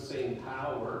us the same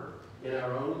power in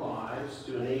our own lives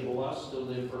to enable us to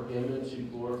live for him and to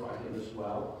glorify him as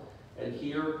well. And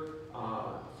here,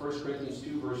 1 Corinthians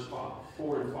 2, verse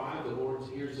 4 and 5, the Lord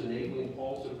here is enabling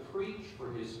Paul to preach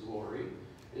for his glory.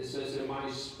 It says, and my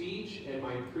speech and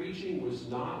my preaching was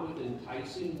not with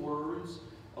enticing words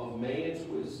of man's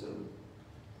wisdom,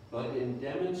 but in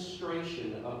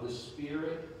demonstration of the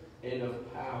Spirit and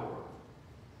of power,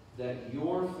 that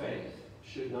your faith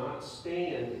should not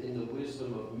stand in the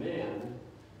wisdom of men,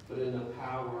 but in the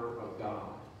power of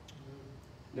God.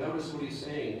 Notice what he's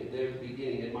saying there at the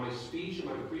beginning. And my speech and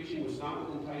my preaching was not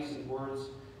with enticing words.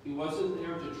 He wasn't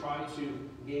there to try to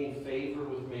gain favor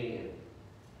with man.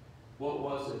 What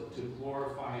was it? To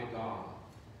glorify God.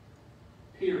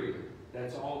 Period.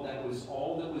 That's all. That was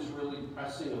all that was really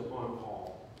pressing upon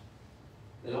Paul.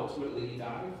 And ultimately he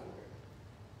died for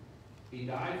it. He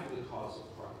died for the cause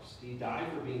of Christ. He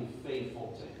died for being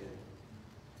faithful to him.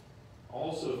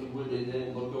 Also, if you would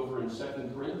then look over in 2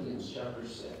 Corinthians chapter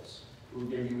 6. We're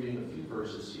going to be reading a few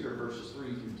verses here, verses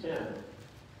 3 through 10.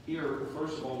 Here,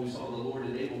 first of all, we saw the Lord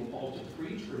enable Paul to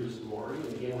preach for his glory.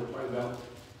 And again, we're talking about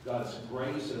God's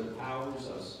grace and empowers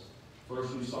us.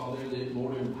 First, we saw there that the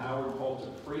Lord empowered Paul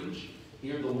to preach.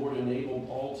 Here, the Lord enabled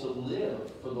Paul to live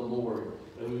for the Lord.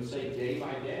 And we would say day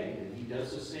by day. And he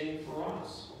does the same for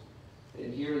us.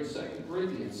 And here in 2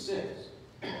 Corinthians 6,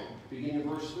 beginning in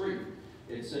verse 3,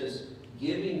 it says,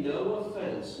 giving no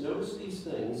offense. Notice these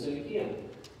things. And again,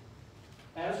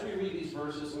 as we read these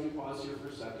verses, let me pause here for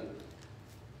a second.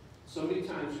 So many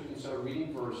times we can start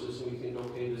reading verses and we think,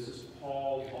 okay, this is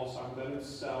Paul. Paul's talking about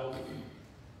himself.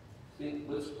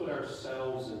 Let's put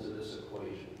ourselves into this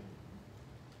equation,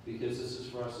 because this is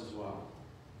for us as well.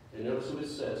 And notice what it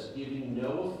says, giving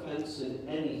no offense in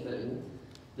anything,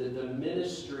 that the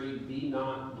ministry be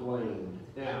not blamed.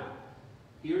 Now,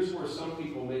 here's where some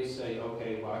people may say,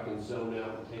 okay, well, I can zone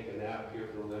out and take a nap here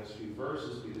for the next few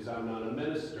verses because I'm not a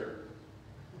minister.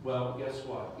 Well, guess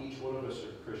what? Each one of us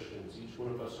are Christians. Each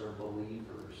one of us are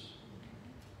believers.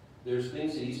 There's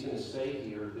things that he's going to say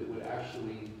here that would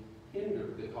actually hinder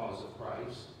the cause of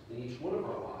Christ in each one of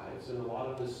our lives, and a lot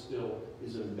of this still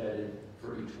is embedded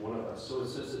for each one of us. So it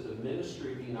says that the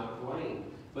ministry be not blamed.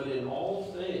 but in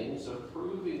all things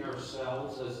approving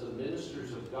ourselves as the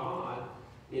ministers of God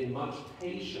in much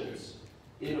patience,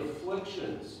 in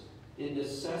afflictions, in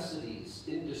necessities,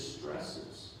 in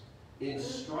distresses, in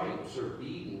stripes or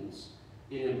beatings,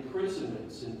 in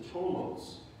imprisonments, in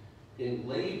tumults, in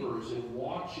labors, in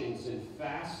watchings, in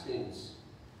fastings,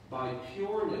 by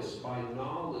pureness, by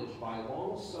knowledge, by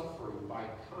long-suffering, by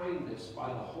kindness, by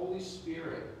the Holy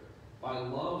Spirit, by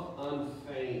love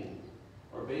unfeigned,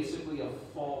 or basically a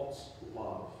false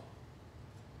love.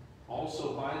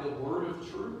 Also by the word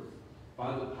of truth,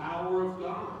 by the power of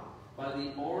God, by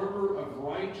the armor of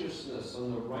righteousness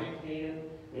on the right hand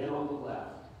and on the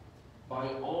left, by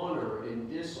honor and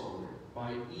dishonor,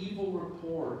 by evil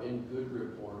report and good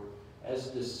report, as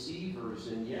deceivers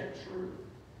and yet true,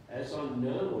 as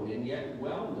unknown and yet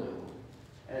well known,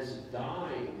 as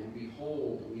dying and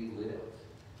behold we live,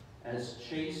 as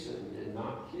chastened and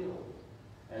not killed,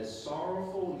 as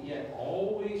sorrowful yet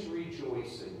always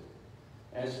rejoicing,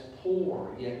 as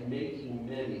poor yet making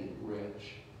many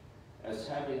rich, as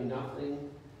having nothing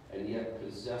and yet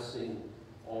possessing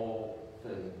all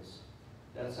things.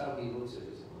 That's how he looks at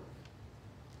his life.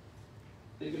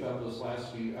 Think about those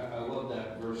last few. I love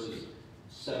that verses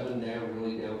 7 down,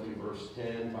 really down through verse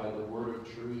 10. By the word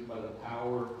of truth, by the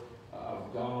power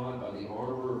of God, by the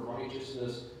armor of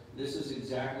righteousness. This is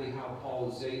exactly how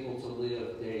Paul is able to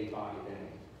live day by day.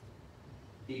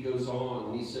 He goes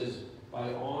on and he says,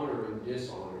 by honor and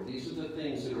dishonor. These are the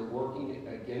things that are working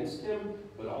against him,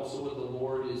 but also what the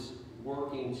Lord is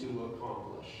working to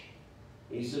accomplish.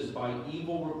 He says, by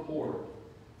evil report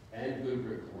and good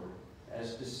report,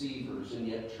 as deceivers and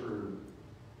yet true,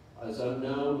 as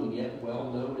unknown and yet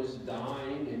well known, as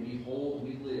dying and behold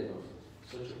we live.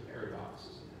 Such a paradox,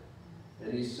 isn't it?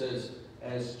 And he says,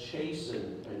 as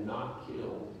chastened and not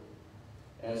killed,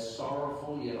 as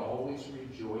sorrowful yet always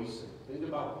rejoicing. Think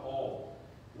about Paul.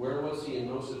 Where was he in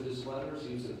most of his letters?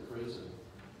 He was in prison.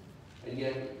 And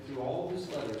yet, through all of his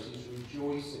letters, he's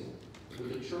rejoicing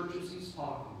with the churches he's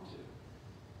talking to.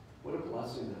 What a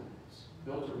blessing that is.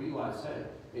 Built to realize, hey,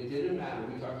 it didn't matter.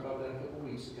 We talked about that a couple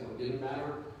weeks ago. It didn't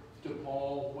matter to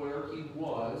Paul where he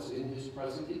was in his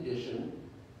present condition.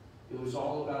 It was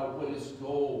all about what his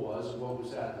goal was, and what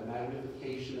was that? The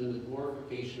magnification and the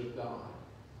glorification of God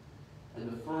and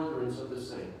the furtherance of the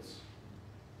saints.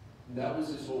 And that was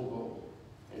his whole goal.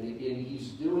 And he's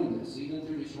doing this, even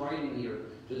through his writing here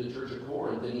to the church of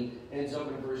Corinth. And he ends up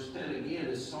in verse 10 again,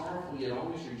 as sorrowful yet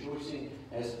always rejoicing,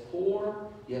 as poor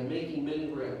yet making many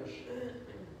rich.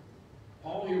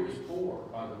 Paul here was poor,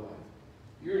 by the way.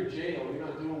 You're in jail, you're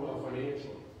not doing well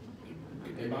financially.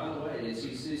 And by the way, as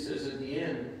he says at the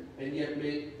end, and yet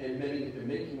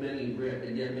making many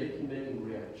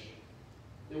rich.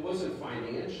 It wasn't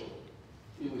financial,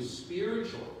 it was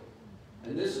spiritual.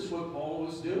 And this is what Paul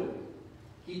was doing.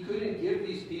 He couldn't give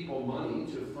these people money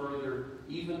to further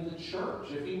even the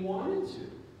church if he wanted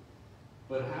to.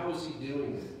 But how is he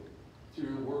doing it?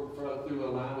 Through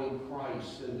allowing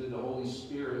Christ and through the Holy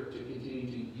Spirit to continue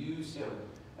to use him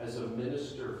as a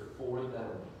minister for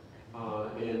them.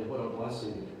 And what a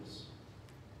blessing it is.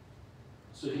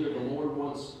 So here the Lord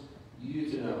wants you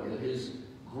to know that his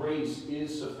grace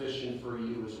is sufficient for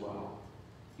you as well.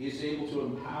 He is able to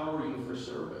empower you for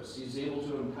service. He's able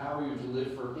to empower you to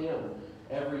live for him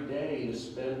every day, to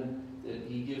spend that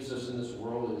he gives us in this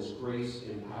world, and his grace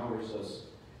empowers us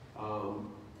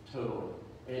totally.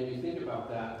 And you think about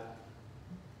that,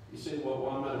 you say, well,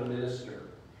 I'm not a minister.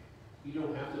 You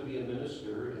don't have to be a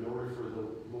minister in order for the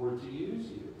Lord to use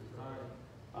you.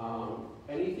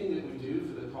 Anything that we do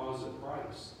for the cause of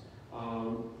Christ.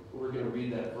 We're going to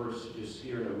read that verse just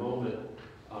here in a moment.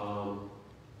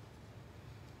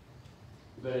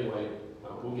 But anyway,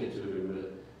 we'll get to it in a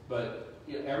minute. But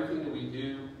you know, everything that we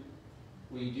do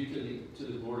to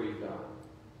the glory of God.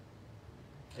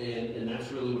 And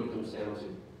that's really what it comes down to.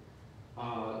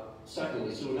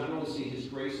 Secondly, so we not only see his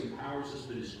grace empowers us,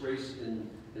 but his grace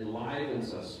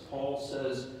enlivens us. Paul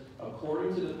says,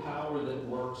 according to the power that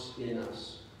works in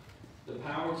us. The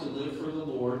power to live for the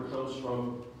Lord comes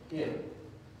from him.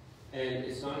 And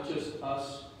it's not just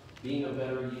us being a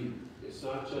better you. It's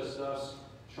not just us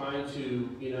trying to,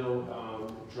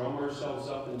 drum ourselves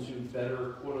up into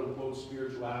better, quote-unquote,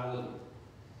 spirituality.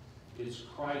 It's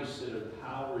Christ that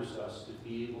empowers us to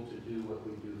be able to do what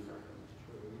we do for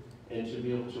him. And to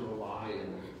be able to rely on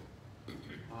him.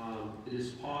 It is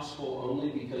possible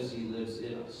only because he lives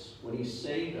in us. When he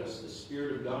saved us, the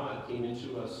Spirit of God came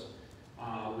into us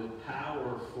with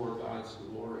power for God's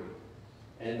glory.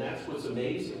 And that's what's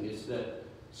amazing, is that,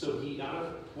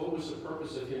 what was the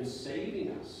purpose of him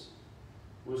saving us?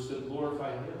 Was to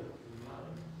glorify him.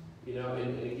 You know,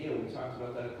 and again, we talked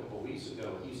about that a couple of weeks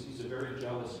ago. He's a very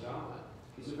jealous God.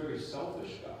 He's a very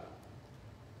selfish God.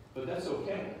 But that's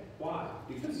okay. Why?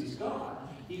 Because he's God.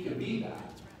 He can be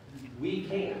that. We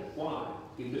can't. Why?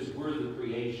 Because we're the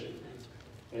creation.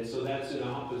 And so that's in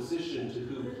opposition to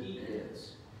who he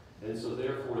is. And so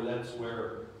therefore, that's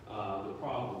where the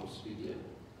problems begin.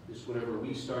 Is whenever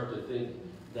we start to think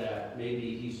that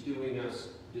maybe he's doing us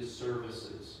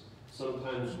disservices.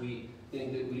 Sometimes we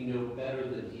think that we know better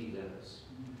than he does.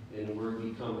 And we're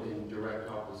become in direct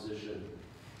opposition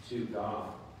to God.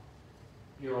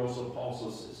 Here also Paul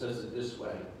says it this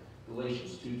way.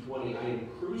 Galatians 2:20, I am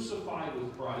crucified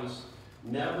with Christ,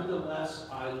 nevertheless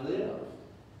I live.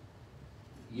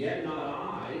 Yet not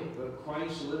I, but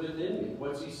Christ liveth in me.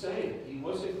 What's he saying? He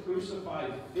wasn't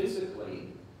crucified physically.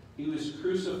 He was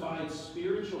crucified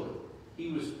spiritually.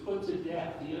 He was put to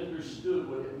death. He understood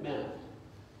what it meant.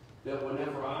 That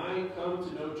whenever I come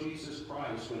to know Jesus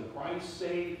Christ, when Christ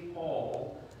saved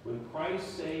Paul, when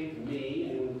Christ saved me,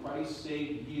 and when Christ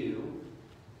saved you,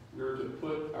 we're to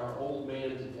put our old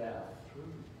man to death.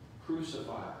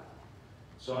 Crucified.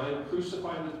 So I am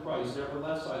crucified with Christ,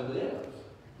 nevertheless I live.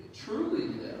 Truly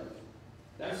live.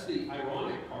 That's the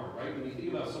ironic part, right? When you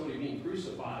think about somebody being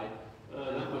crucified,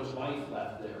 not much life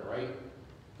left there, right?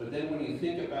 But then when you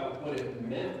think about what it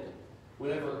meant,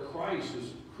 whenever Christ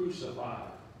was crucified,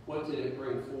 what did it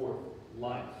bring forth?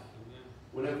 Life.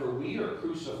 Whenever we are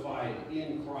crucified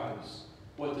in Christ,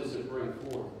 what does it bring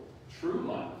forth? True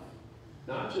life.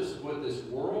 Not just what this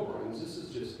world brings. This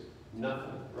is just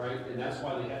nothing, right? And that's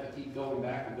why they have to keep going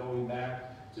back and going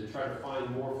back to try to find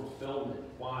more fulfillment.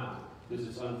 Why? Because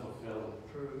it's unfulfilling.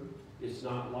 True. It's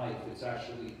not life. It's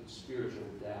actually spiritual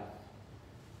death.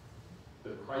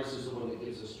 But Christ is the one that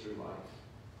gives us true life.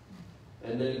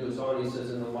 And then he goes on, he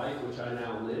says, in the life which I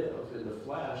now live, in the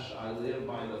flesh, I live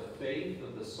by the faith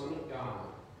of the Son of God.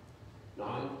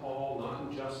 Not in Paul, not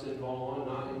in Justin Vaughn,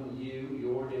 not in you,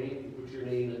 your name, put your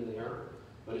name in there.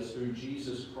 But it's through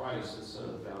Jesus Christ, the Son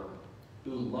of God,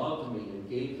 who loved me and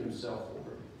gave himself for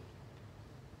me.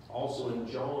 Also in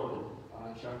John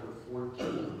chapter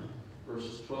 14,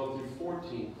 verses 12 through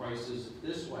 14, Christ says it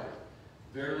this way.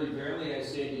 Verily, verily, I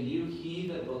say to you, he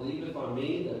that believeth on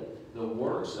me, that the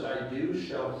works that I do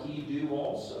shall he do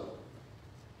also.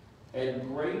 And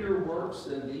greater works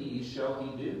than these shall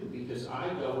he do, because I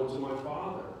go unto my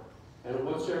Father. And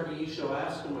whatsoever ye shall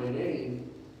ask in my name,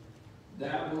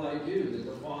 that will I do, that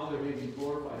the Father may be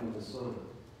glorified in the Son.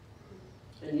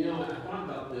 And you know, I thought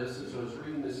about this as I was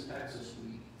reading this text this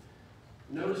week.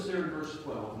 Notice there in verse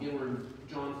 12, again we're in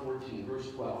John 14, verse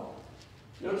 12.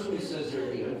 Notice what he says there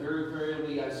again. Very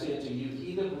verily I say unto you,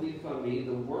 he that believeth on me,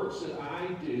 the works that I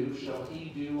do shall he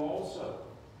do also.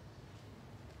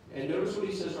 And notice what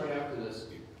he says right after this.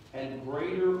 And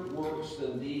greater works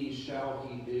than these shall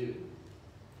he do.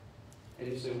 And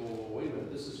you say, well, wait a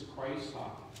minute, this is Christ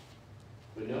talking.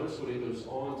 But notice what he goes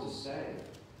on to say.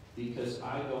 Because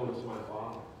I go into my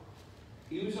Father.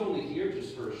 He was only here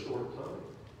just for a short time.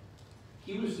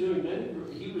 He was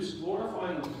he was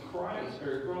glorifying Christ,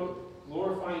 or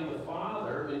glorifying the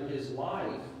Father in his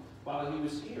life while he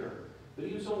was here. But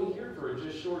he was only here for a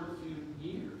just short few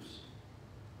years.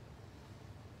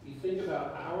 You think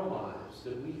about our lives,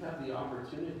 that we have the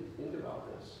opportunity, think about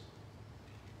this,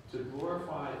 to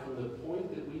glorify from the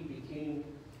point that we became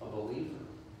a believer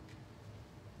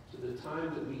to the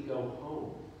time that we go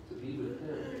home to be with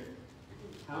him.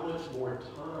 How much more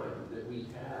time that we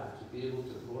have to be able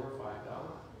to glorify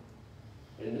God.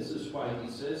 And this is why he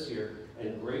says here,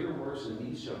 and greater works than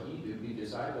these shall he do,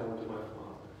 because I go into my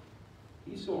Father.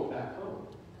 He's going back home.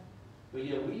 But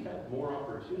yet we have more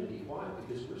opportunity. Why?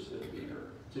 Because we're still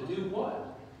here. To do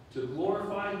what? To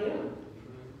glorify him.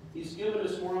 He's given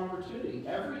us more opportunity.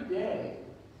 Every day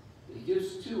that he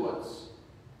gives to us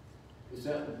is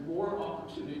that more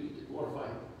opportunity to glorify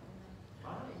him.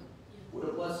 What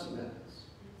a blessing that is.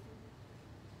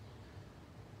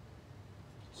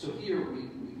 So here we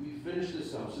finish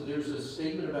this up. So there's a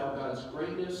statement about God's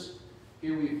greatness.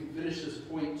 Here we finish this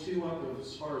point 2 up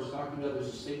as far as talking about, there's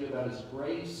a statement about his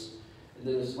grace. And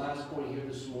then this last point here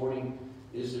this morning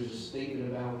is there's a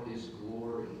statement about his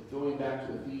glory. Going back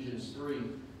to Ephesians 3,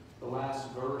 the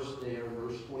last verse there,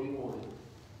 verse 21,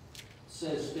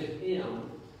 says, to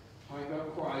him, talking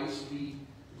about Christ, be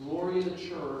glory in the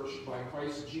church by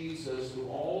Christ Jesus to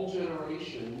all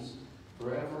generations,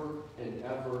 forever and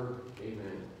ever.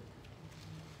 Amen.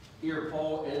 Here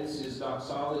Paul ends his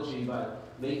doxology by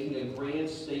making a grand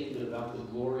statement about the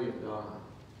glory of God.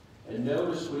 And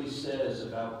notice what he says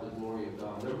about the glory of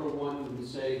God. Number one, we would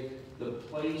say the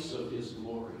place of his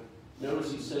glory.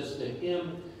 Notice he says to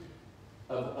him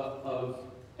of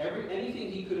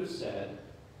anything he could have said,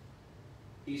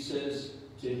 he says,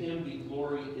 to him be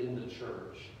glory in the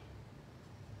church.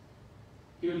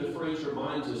 Here the phrase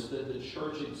reminds us that the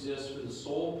church exists for the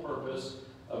sole purpose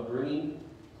of bringing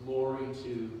glory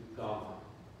to God.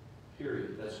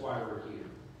 Period. That's why we're here.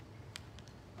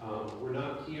 We're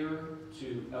not here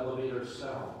to elevate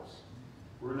ourselves.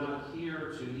 We're not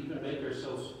here to even make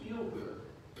ourselves feel good.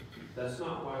 That's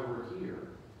not why we're here.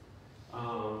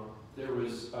 There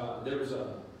was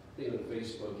a thing on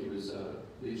Facebook. It was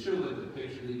they showed like the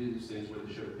picture. They do these things where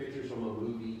they show pictures from a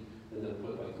movie and then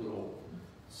put like little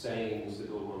sayings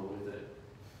that go along with it.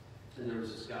 And there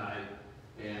was this guy,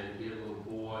 and he had a little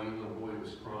boy. The little boy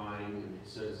was crying, and he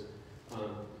says,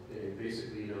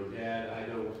 basically, Dad, I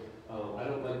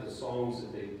don't like the songs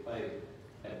that they play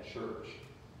at church.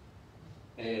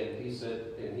 And he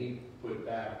said, and he put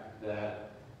back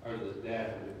that, or the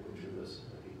dad had a picture of this.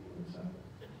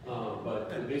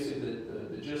 But basically,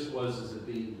 the gist was is that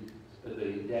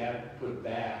the dad put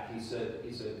back. He said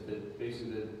that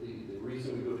basically the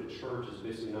reason we go to church is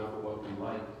basically not for what we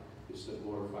like, it's to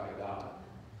glorify God.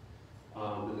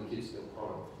 And the kids still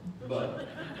crying. But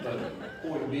the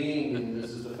point being, and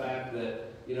this is the fact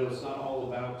that it's not all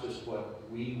about just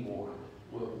what we want,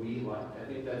 what we like. I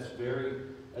think that's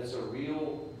a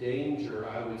real danger,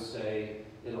 I would say,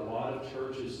 in a lot of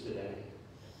churches today,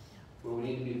 where we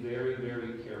need to be very,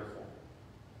 very careful.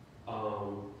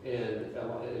 And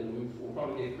we'll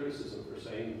probably get criticism for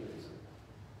saying things.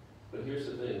 But here's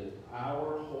the thing.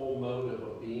 Our whole motive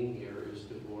of being here is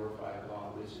to glorify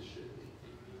God, which it should be.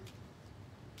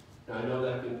 Now, I know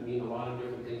that can mean a lot of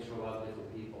different things for a lot of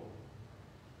different people.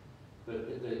 But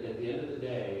at the end of the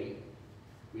day,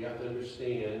 we have to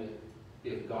understand,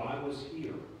 if God was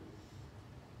here,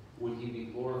 would he be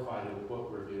glorified in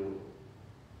what we're doing?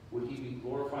 Would he be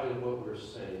glorified in what we're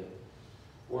saying?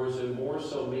 Or is it more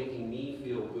so making me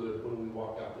feel good when we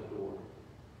walk out the door?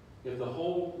 If the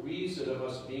whole reason of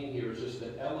us being here is just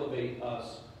to elevate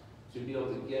us to be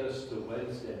able to get us to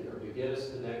Wednesday or to get us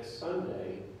to next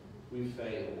Sunday, we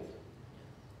failed.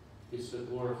 It's to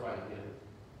glorify him.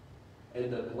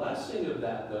 And the blessing of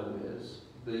that, though, is,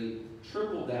 the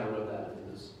trickle down of that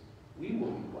is, we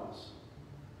will be blessed.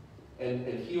 And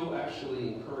he'll actually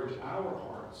encourage our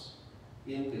hearts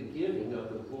in the giving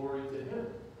of the glory to him.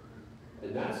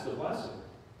 And that's the blessing.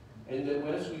 And that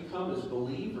as we come as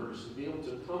believers, to be able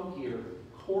to come here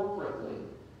corporately,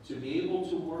 to be able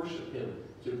to worship him,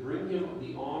 to bring him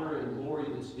the honor and glory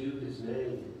that's due his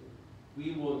name,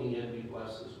 we will in the end be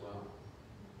blessed as well.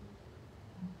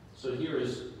 So here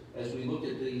is, as we look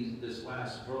at this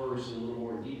last verse in a little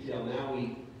more detail,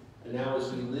 now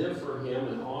as we live for him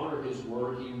and honor his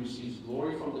word, he receives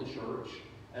glory from the church.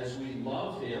 As we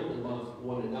love him and love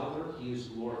one another, he is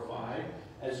glorified.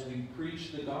 As we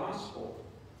preach the gospel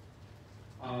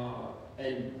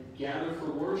and gather for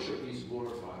worship, he's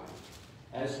glorified.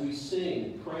 As we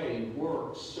sing, pray,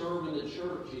 work, serve in the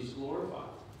church, he's glorified.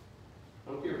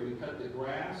 I don't care if we cut the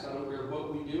grass, I don't care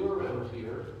what we do around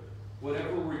here.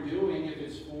 Whatever we're doing, if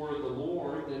it's for the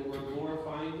Lord, then we're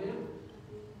glorifying him.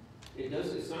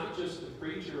 It's not just the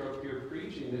preacher up here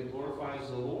preaching that glorifies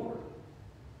the Lord.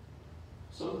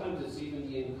 Sometimes it's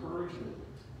even the encouragement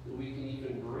that we can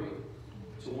even bring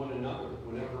to one another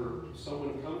whenever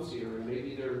someone comes here and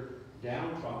maybe they're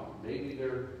downtrodden, maybe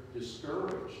they're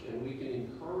discouraged, and we can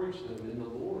encourage them in the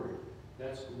Lord.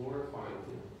 That's glorifying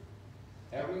him.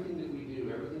 Everything that we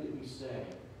do, everything that we say,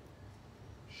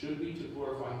 should be to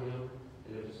glorify him,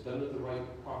 and if it's done with the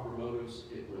right, proper motives,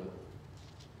 it will.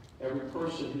 Every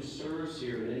person who serves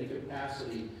here in any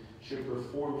capacity should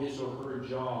perform his or her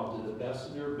job to the best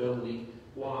of their ability.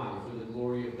 Why? For the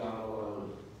glory of God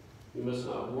alone. We must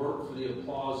not work for the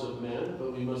applause of men,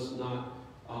 but we must not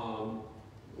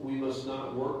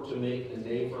work to make a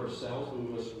name for ourselves, but we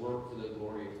must work for the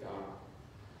glory of God.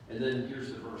 And then here's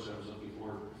the verse I was looking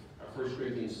for. 1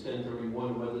 Corinthians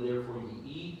 10:31, whether therefore you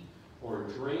eat or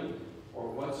drink or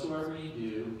whatsoever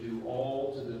you do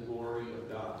all to the glory of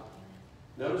God.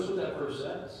 Notice what that verse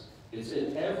says. It's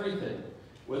in everything.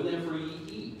 Whenever you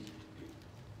eat,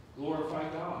 glorify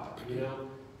God.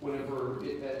 Whenever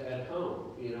at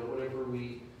home, whenever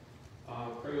we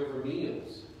pray over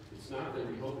meals, it's not that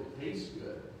we hope it tastes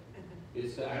good.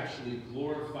 It's to actually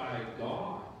glorify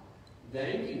God,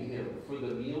 thanking him for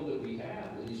the meal that we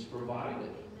have, that he's provided.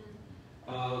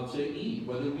 To eat,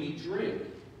 whether we drink,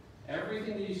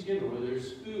 everything that he's given, whether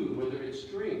it's food, whether it's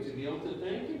drink, to be able to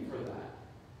thank him for that.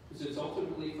 Because it's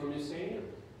ultimately from his hand.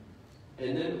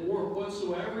 And then, or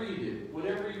whatsoever you do,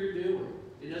 whatever you're doing,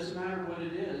 it doesn't matter what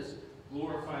it is,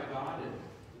 glorify God in it.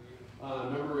 I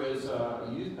remember as a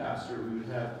youth pastor, we would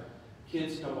have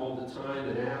kids come all the time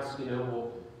and ask,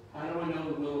 well, How do I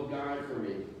know the will of God for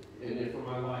me and for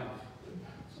my life?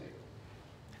 It's like,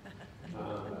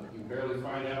 you can barely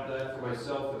find out that for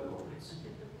myself at moments.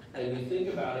 And you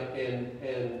think about it,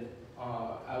 and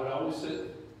I would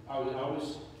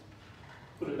always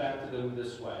put it back to them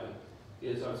this way,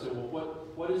 is I said, well,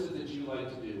 what is it that you like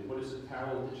to do? What is the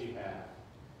talent that you have?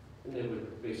 And they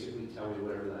would basically tell me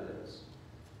whatever that is.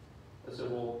 I said,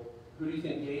 well, who do you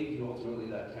think gave you ultimately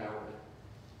that talent?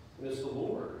 And it's the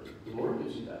Lord. The Lord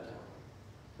gives you that talent.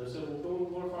 I said, well, go and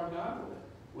glorify God with it,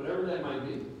 whatever that might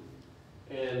be.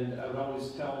 And I would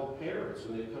always tell parents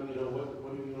when they come,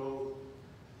 what do you know,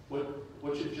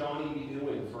 what should Johnny be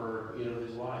doing for,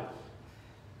 his life?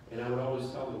 And I would always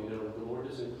tell them, the Lord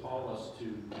doesn't call us to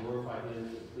glorify Him,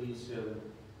 to please Him,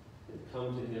 and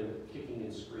come to Him kicking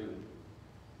and screaming.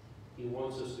 He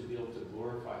wants us to be able to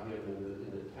glorify Him in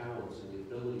the talents and the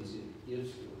abilities He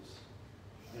gives to us.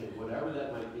 And whatever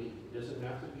that might be, it doesn't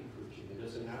have to be preaching. It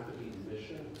doesn't have to be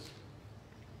missions.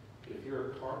 If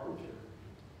you're a carpenter,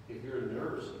 if you're a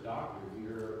nurse, a doctor, if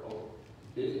you're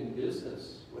in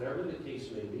business, whatever the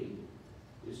case may be,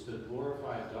 is to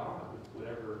glorify God with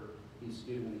whatever He's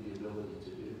given you the ability to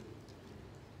do.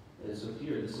 And so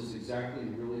here, this is exactly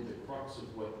really the crux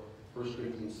of what 1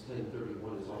 Corinthians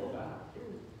 10:31 is all about.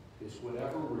 It's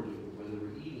whatever we're doing, whether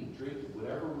we're eating, drinking,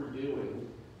 whatever we're doing,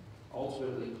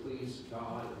 ultimately please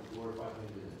God and glorify Him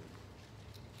in it.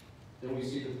 Then we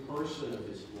see the person of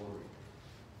His glory.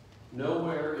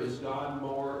 Nowhere is God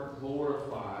more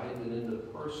glorified than in the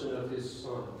person of His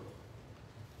Son,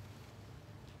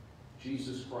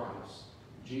 Jesus Christ.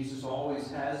 Jesus always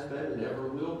has been and ever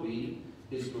will be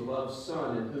His beloved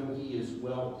Son, in whom He is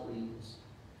well pleased.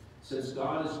 Since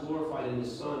God is glorified in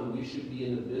His Son, we should be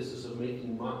in the business of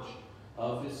making much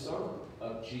of His Son,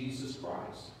 of Jesus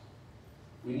Christ.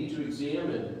 We need to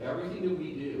examine everything that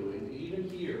we do, and even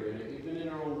here, and even in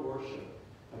our own worship.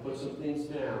 I put some things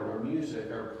down, our music,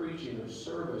 our preaching, our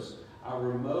service,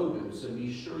 our motives, and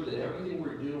be sure that everything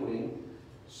we're doing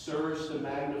serves to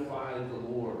magnify the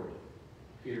Lord,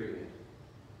 period.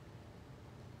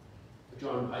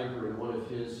 John Piper, in one of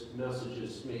his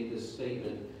messages, made this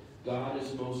statement: God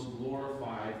is most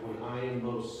glorified when I am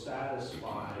most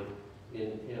satisfied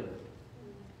in Him.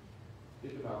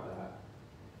 Think about that.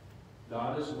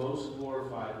 God is most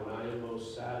glorified when I am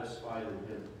most satisfied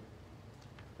in Him.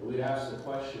 And we'd ask the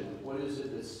question, what is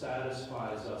it that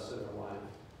satisfies us in our life?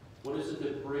 What is it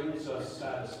that brings us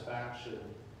satisfaction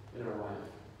in our life?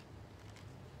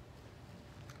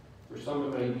 For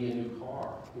some, it may be a new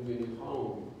car, maybe a new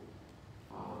home,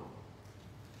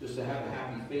 just to have a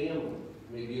happy family,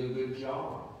 maybe a good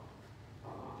job,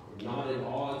 or not at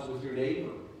odds with your neighbor,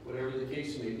 whatever the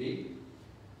case may be.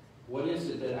 What is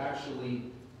it that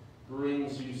actually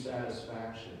brings you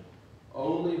satisfaction?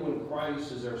 Only when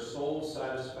Christ is our sole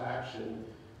satisfaction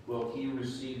will He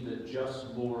receive the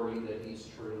just glory that He's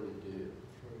truly due.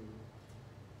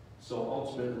 So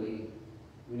ultimately,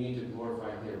 we need to glorify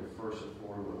Him first and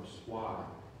foremost. Why?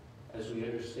 As we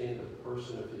understand the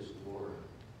person of His glory,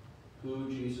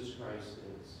 who Jesus Christ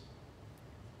is.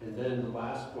 And then the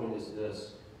last point is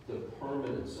this: the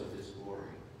permanence of His glory.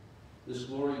 This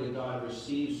glory that God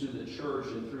receives through the church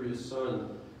and through His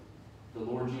Son, the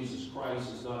Lord Jesus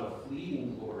Christ, is not a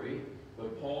fleeting glory,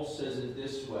 but Paul says it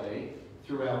this way: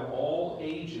 throughout all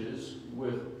ages,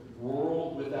 with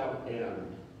world without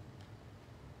end.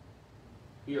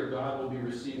 Here, God will be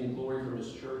receiving glory from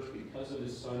His church because of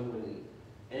His Son when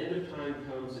the end of time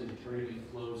comes and eternity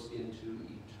flows into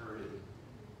eternity.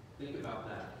 Think about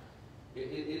that.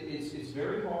 It's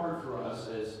very hard for us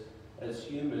as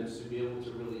humans to be able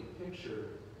to really picture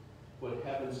what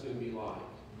heaven's going to be like.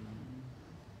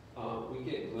 We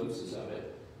get glimpses of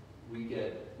it. We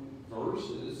get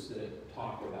verses that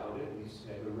talk about it. We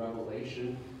have a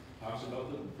Revelation talks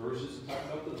about the verses that talk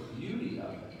about the beauty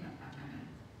of it.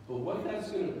 But what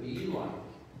that's going to be like,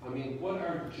 I mean, what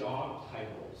our job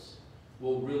titles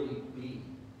will really be,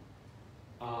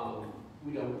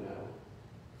 we don't know.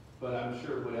 But I'm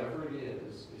sure whatever it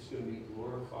is, it's going to be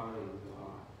glorifying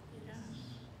God. Yes.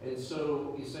 And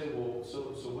so you say, well, so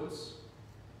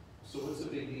what's the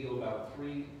big deal about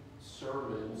 3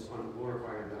 sermons on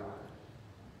glorifying God?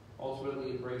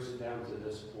 Ultimately, it breaks it down to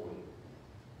this point: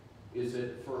 is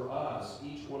that for us,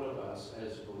 each one of us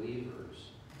as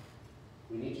believers,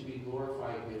 we need to be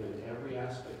glorifying Him in every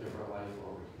aspect of our life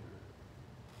over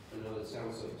here. I know that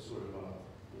sounds like sort of a,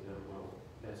 well,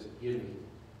 that's a gimme.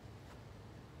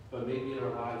 But maybe in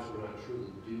our lives we're not truly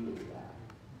doing that.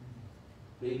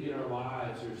 Maybe in our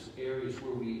lives there's areas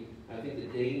where I think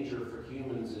the danger for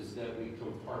humans is that we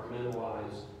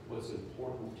compartmentalize what's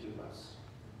important to us.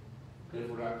 And if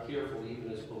we're not careful,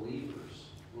 even as believers,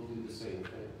 we'll do the same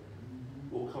thing.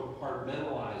 will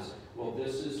compartmentalize, well,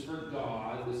 this is for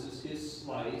God, this is his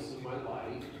slice of my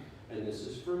life, and this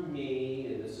is for me,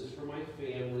 and this is for my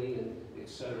family, and et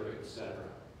cetera, et cetera.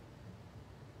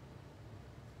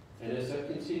 And as that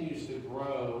continues to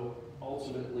grow,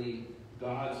 ultimately,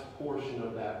 God's portion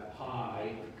of that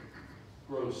pie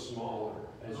grows smaller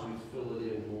as we fill it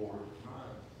in more.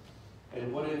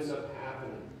 And what ends up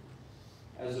happening?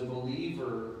 As a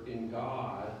believer in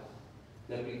God,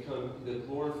 the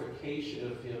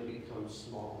glorification of him becomes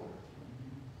smaller.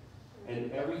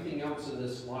 And everything else in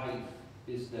this life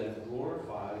is then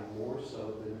glorified more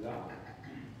so than God.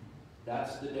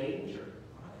 That's the danger.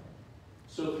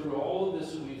 So through all of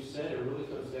this that we've said, it really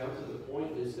comes down to the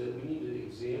point is that we need to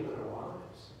examine our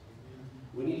lives.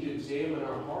 We need to examine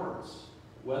our hearts,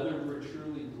 whether we're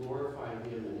truly glorifying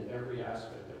him in every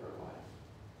aspect of our life.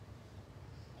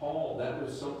 Paul, that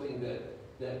was something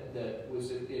that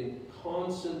was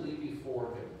constantly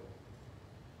before him.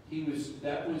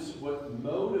 That was what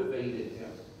motivated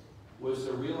him, was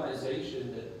the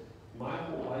realization that my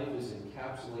whole life is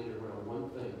encapsulated around one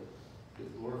thing, the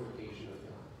glorification of God.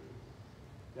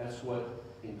 That's what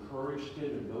encouraged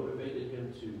him and motivated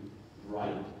him to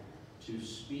write, to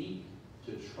speak,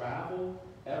 to travel.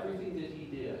 Everything that he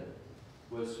did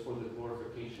was for the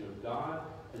glorification of God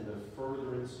and the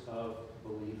furtherance of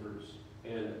believers.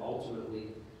 And ultimately,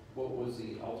 what was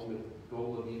the ultimate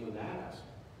goal of even that aspect?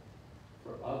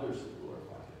 For others to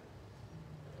glorify him.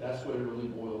 That's what it really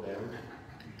boiled down to.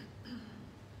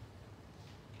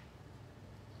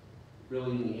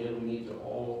 Really, in the end, we need to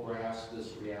all grasp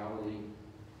this reality.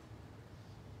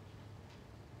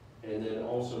 And then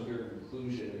also here in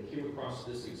conclusion, I came across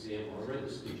this example. I read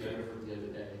this to Jennifer the other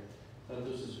day. I thought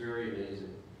this was very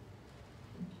amazing.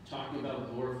 Talking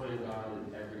about glorifying God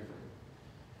in everything.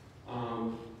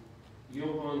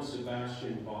 Johann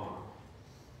Sebastian Bach,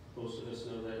 most of us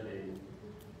know that name,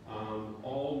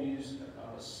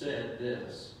 said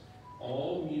this: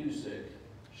 all music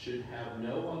should have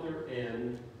no other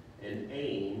end and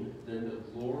aim than the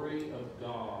glory of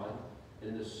God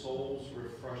and the soul's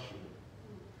refreshment.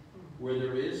 Where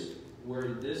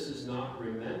this is not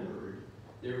remembered,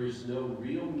 there is no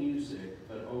real music,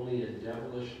 but only a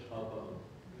devilish hubbub.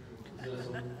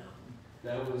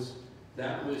 That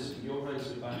was Johann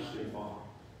Sebastian Bach.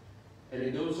 And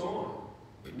it goes on.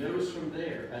 Notice from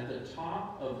there, at the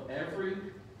top of every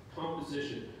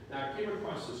composition. Now, I came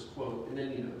across this quote, and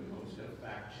then, you always got to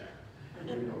fact check.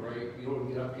 Right? You don't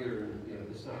get up here and,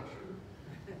 it's not true.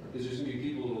 Because there's going to be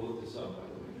people who will look this up, by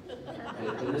the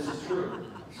way. And this is true.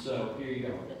 So, here you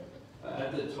go.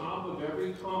 At the top of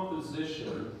every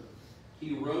composition,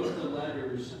 he wrote the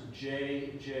letters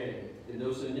JJ. And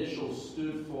those initials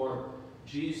stood for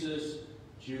Jesus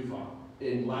Juva.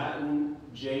 In Latin,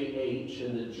 JH,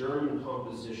 and the German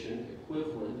composition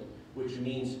equivalent, which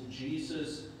means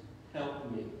Jesus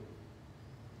help me.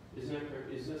 Isn't that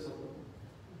correct? Isn't that something?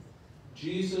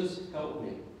 Jesus help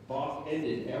me. Bach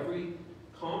ended every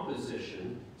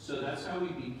composition, so that's how he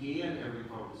began every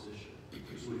composition. It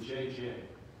was with JJ.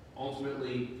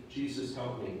 Ultimately, Jesus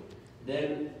help me.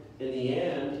 Then, in the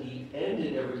end, he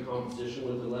ended every composition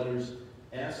with the letters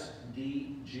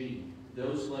SDG.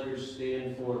 Those letters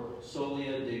stand for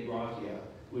Solia Dei Gratia,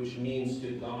 which means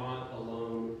to God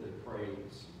alone the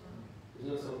praise.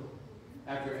 Isn't that something?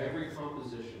 After every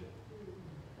composition.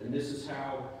 And this is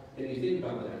how, and you think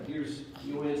about that, here's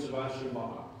Johann Sebastian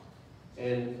Bach.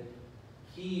 And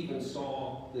he even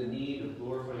saw the need of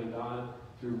glorifying God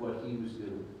through what he was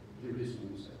doing, through his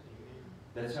music.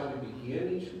 That's how we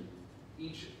began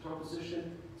each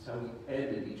composition. That's how we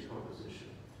ended each composition,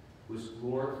 was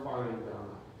glorifying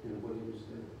God in what he was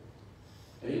doing.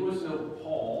 And he was no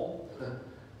Paul.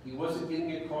 He wasn't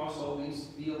getting across all these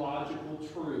theological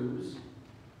truths,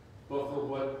 but for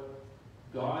what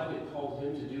God had called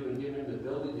him to do and given him the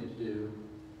ability to do,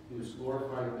 he was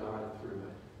glorifying God through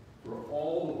it, for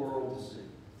all the world to see.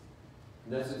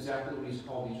 And that's exactly what he's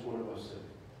called each one of us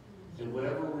to. And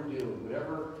whatever we're doing,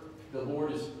 whatever the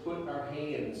Lord has put our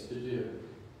hands to do,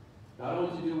 not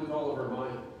only to do with all of our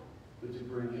might, but to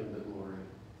bring him the glory.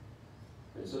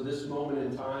 And so this moment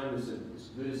in time is as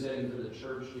good as any for the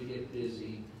church to get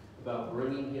busy about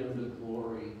bringing him the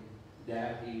glory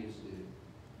that he is due.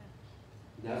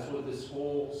 And that's what this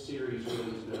whole series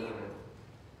really is been around,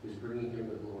 is bringing him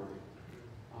the glory.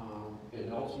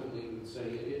 And ultimately, we would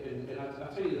say, and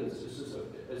I'll tell you this,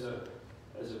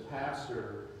 as a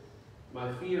pastor,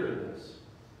 my fear in this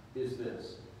is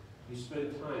this. You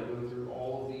spend time going through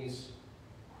all of these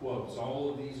quotes,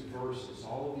 all of these verses,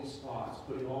 all of these thoughts,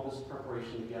 putting all this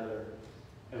preparation together,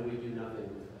 and we do nothing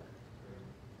with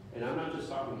it. And I'm not just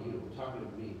talking to you, I'm talking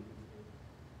to me.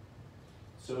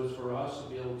 So it's for us to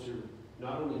be able to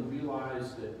not only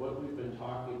realize that what we've been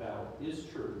talking about is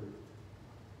true,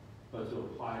 but to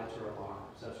apply it to our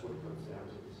lives. That's what it comes down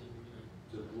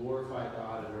to. To glorify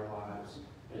God in our lives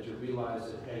and to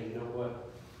realize that, hey, you know what?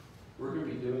 We're going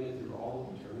to be doing it through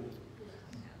all of eternity.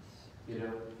 You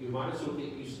know, you might as well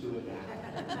get used to it now,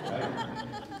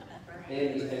 right?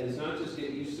 And it's not just get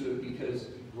used to it because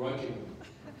grudgingly,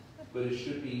 but it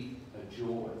should be a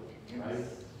joy, right?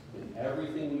 In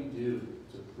everything we do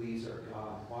to please our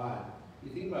God. Why? You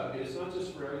think about it, it's not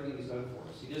just for everything He's done for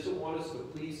us. He doesn't want us to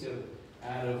please Him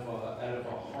out of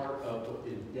a heart of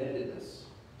indebtedness.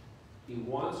 He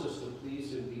wants us to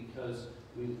please Him because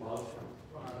we love Him.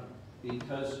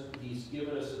 Because He's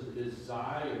given us a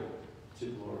desire to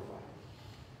glorify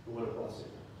Him. And what a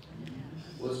blessing.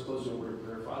 Let's close our word of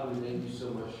prayer. Father, we thank you so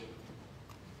much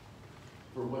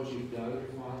for what you've done,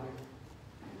 Father,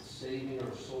 in saving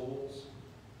our souls.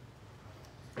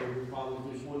 Lord, Father, if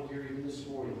there's one here even this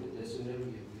morning that doesn't know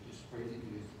you, we just pray that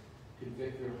you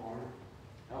convict their heart.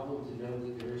 Help them to know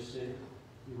that they're a sinner.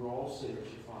 We were all sinners,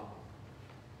 your Father.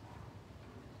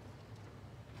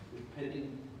 With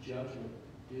pending judgment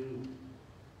due,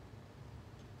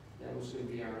 that was going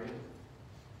to be our end.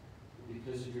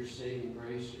 Because of your saving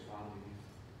grace, your Father,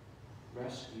 you've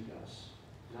rescued us,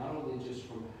 not only just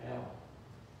from hell,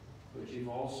 but you've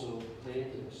also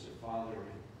planted us, your Father,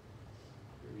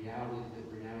 in the reality that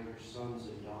we're now your sons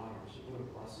and daughters. And what a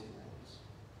blessing that is.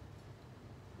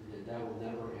 And that will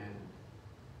never end.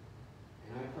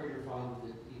 And I pray, your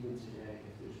Father, that even today,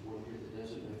 if there's one here that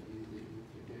doesn't know you, that you would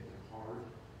convict their heart.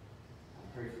 I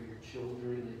pray for your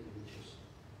children, that you would just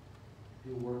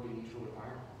do work in each one of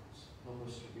our hearts. Help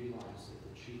us to realize that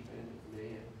the chief end of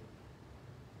man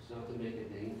is not to make a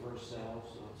name for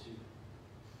ourselves, not to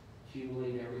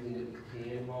accumulate everything that we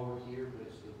can while we're here, but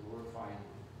it's to glorify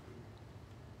you.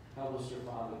 Help us, dear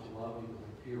Father, to love you with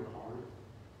a pure heart.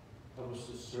 Help us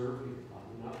to serve you,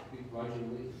 Father, not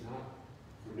begrudgingly, not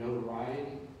for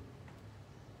notoriety,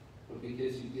 but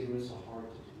because you've given us a heart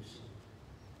to do so.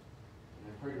 And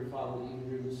I pray, dear Father, that even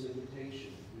during this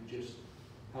invitation, you just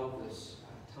help this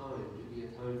time to be a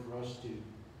time for us to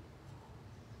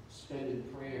spend in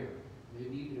prayer,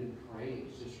 maybe even in praise,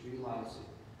 just realizing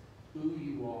who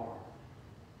you are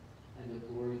and the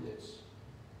glory that's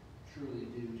truly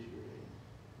due to your name.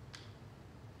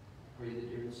 I pray that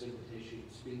during this invitation you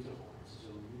speak to our hearts as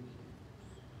only you can.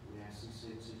 We ask these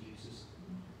things in Jesus'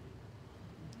 name.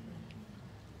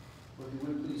 Well, if you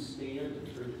would please stand and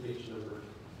turn to page number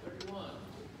 31.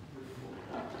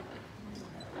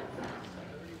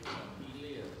 He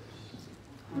lives.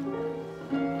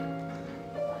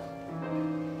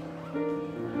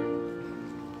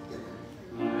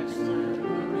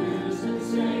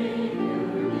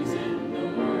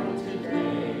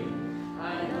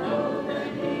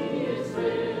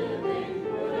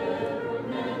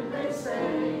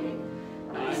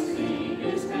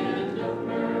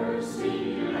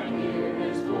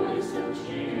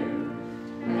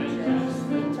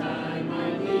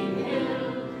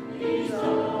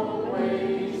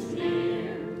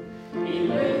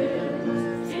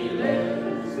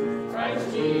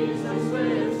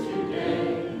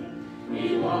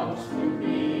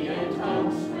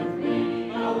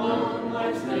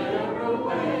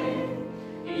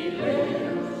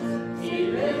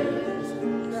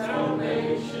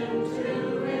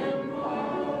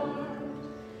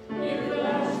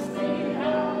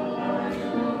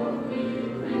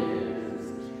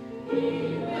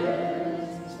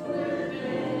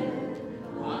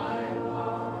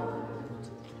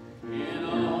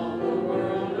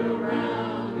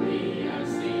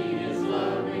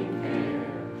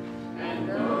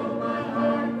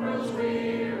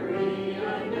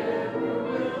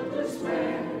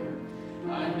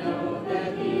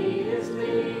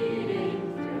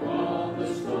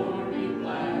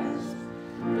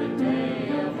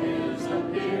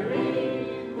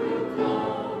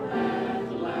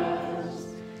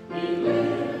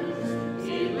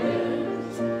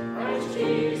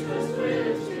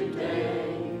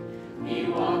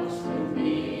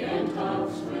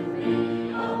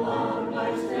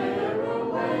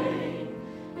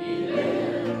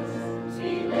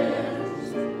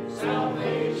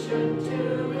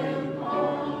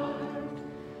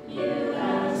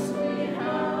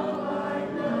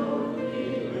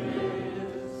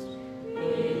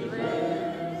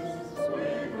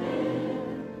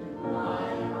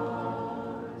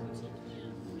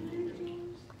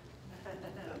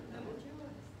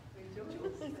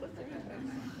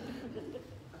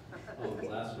 Oh, the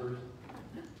last verse?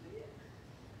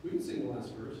 We can sing the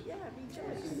last verse. Yeah,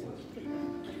 Sing the last verse.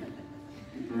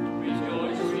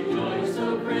 Rejoice, rejoice, O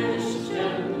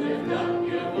Christian.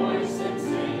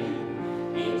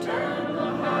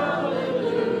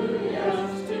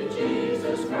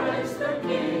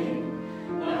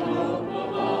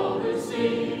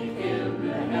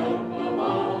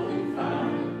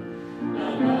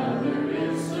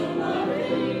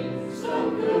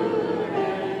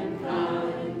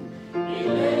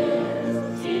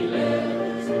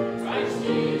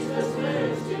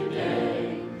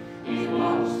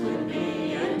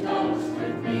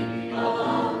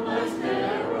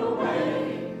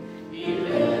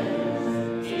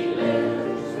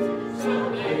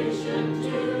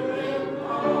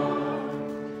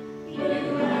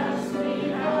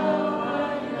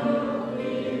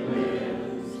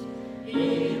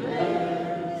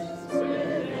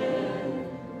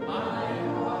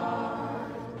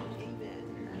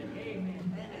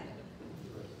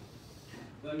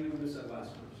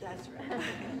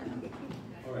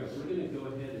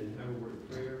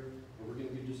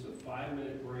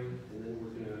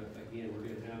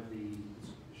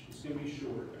 It's gonna be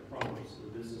short, I promise,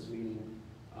 the business meeting.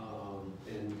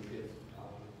 And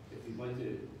if you'd like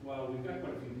to, well, we've got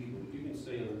quite a few people, you can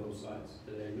stay on both sides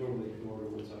today, normally if you order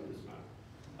one side this time.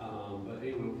 But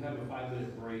anyway, we'll have a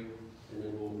 5-minute break, and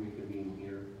then we'll reconvene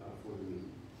here for the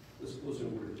meeting. Let's close in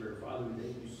a word of prayer. Father, we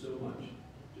thank you so much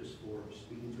just for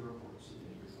speaking to our hearts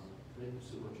today, dear Father. Thank you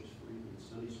so much just for even the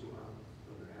Sunday school hour,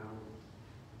 Brother Al,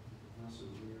 us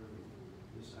over here,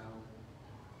 this hour.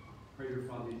 Pray, dear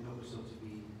Father, you help us not to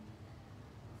be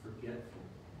forgetful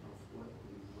of what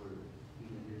we've learned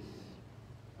even here today.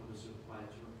 Help us to apply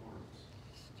it to our hearts.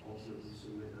 Also,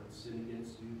 so we may not sin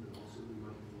against you, but also we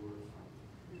might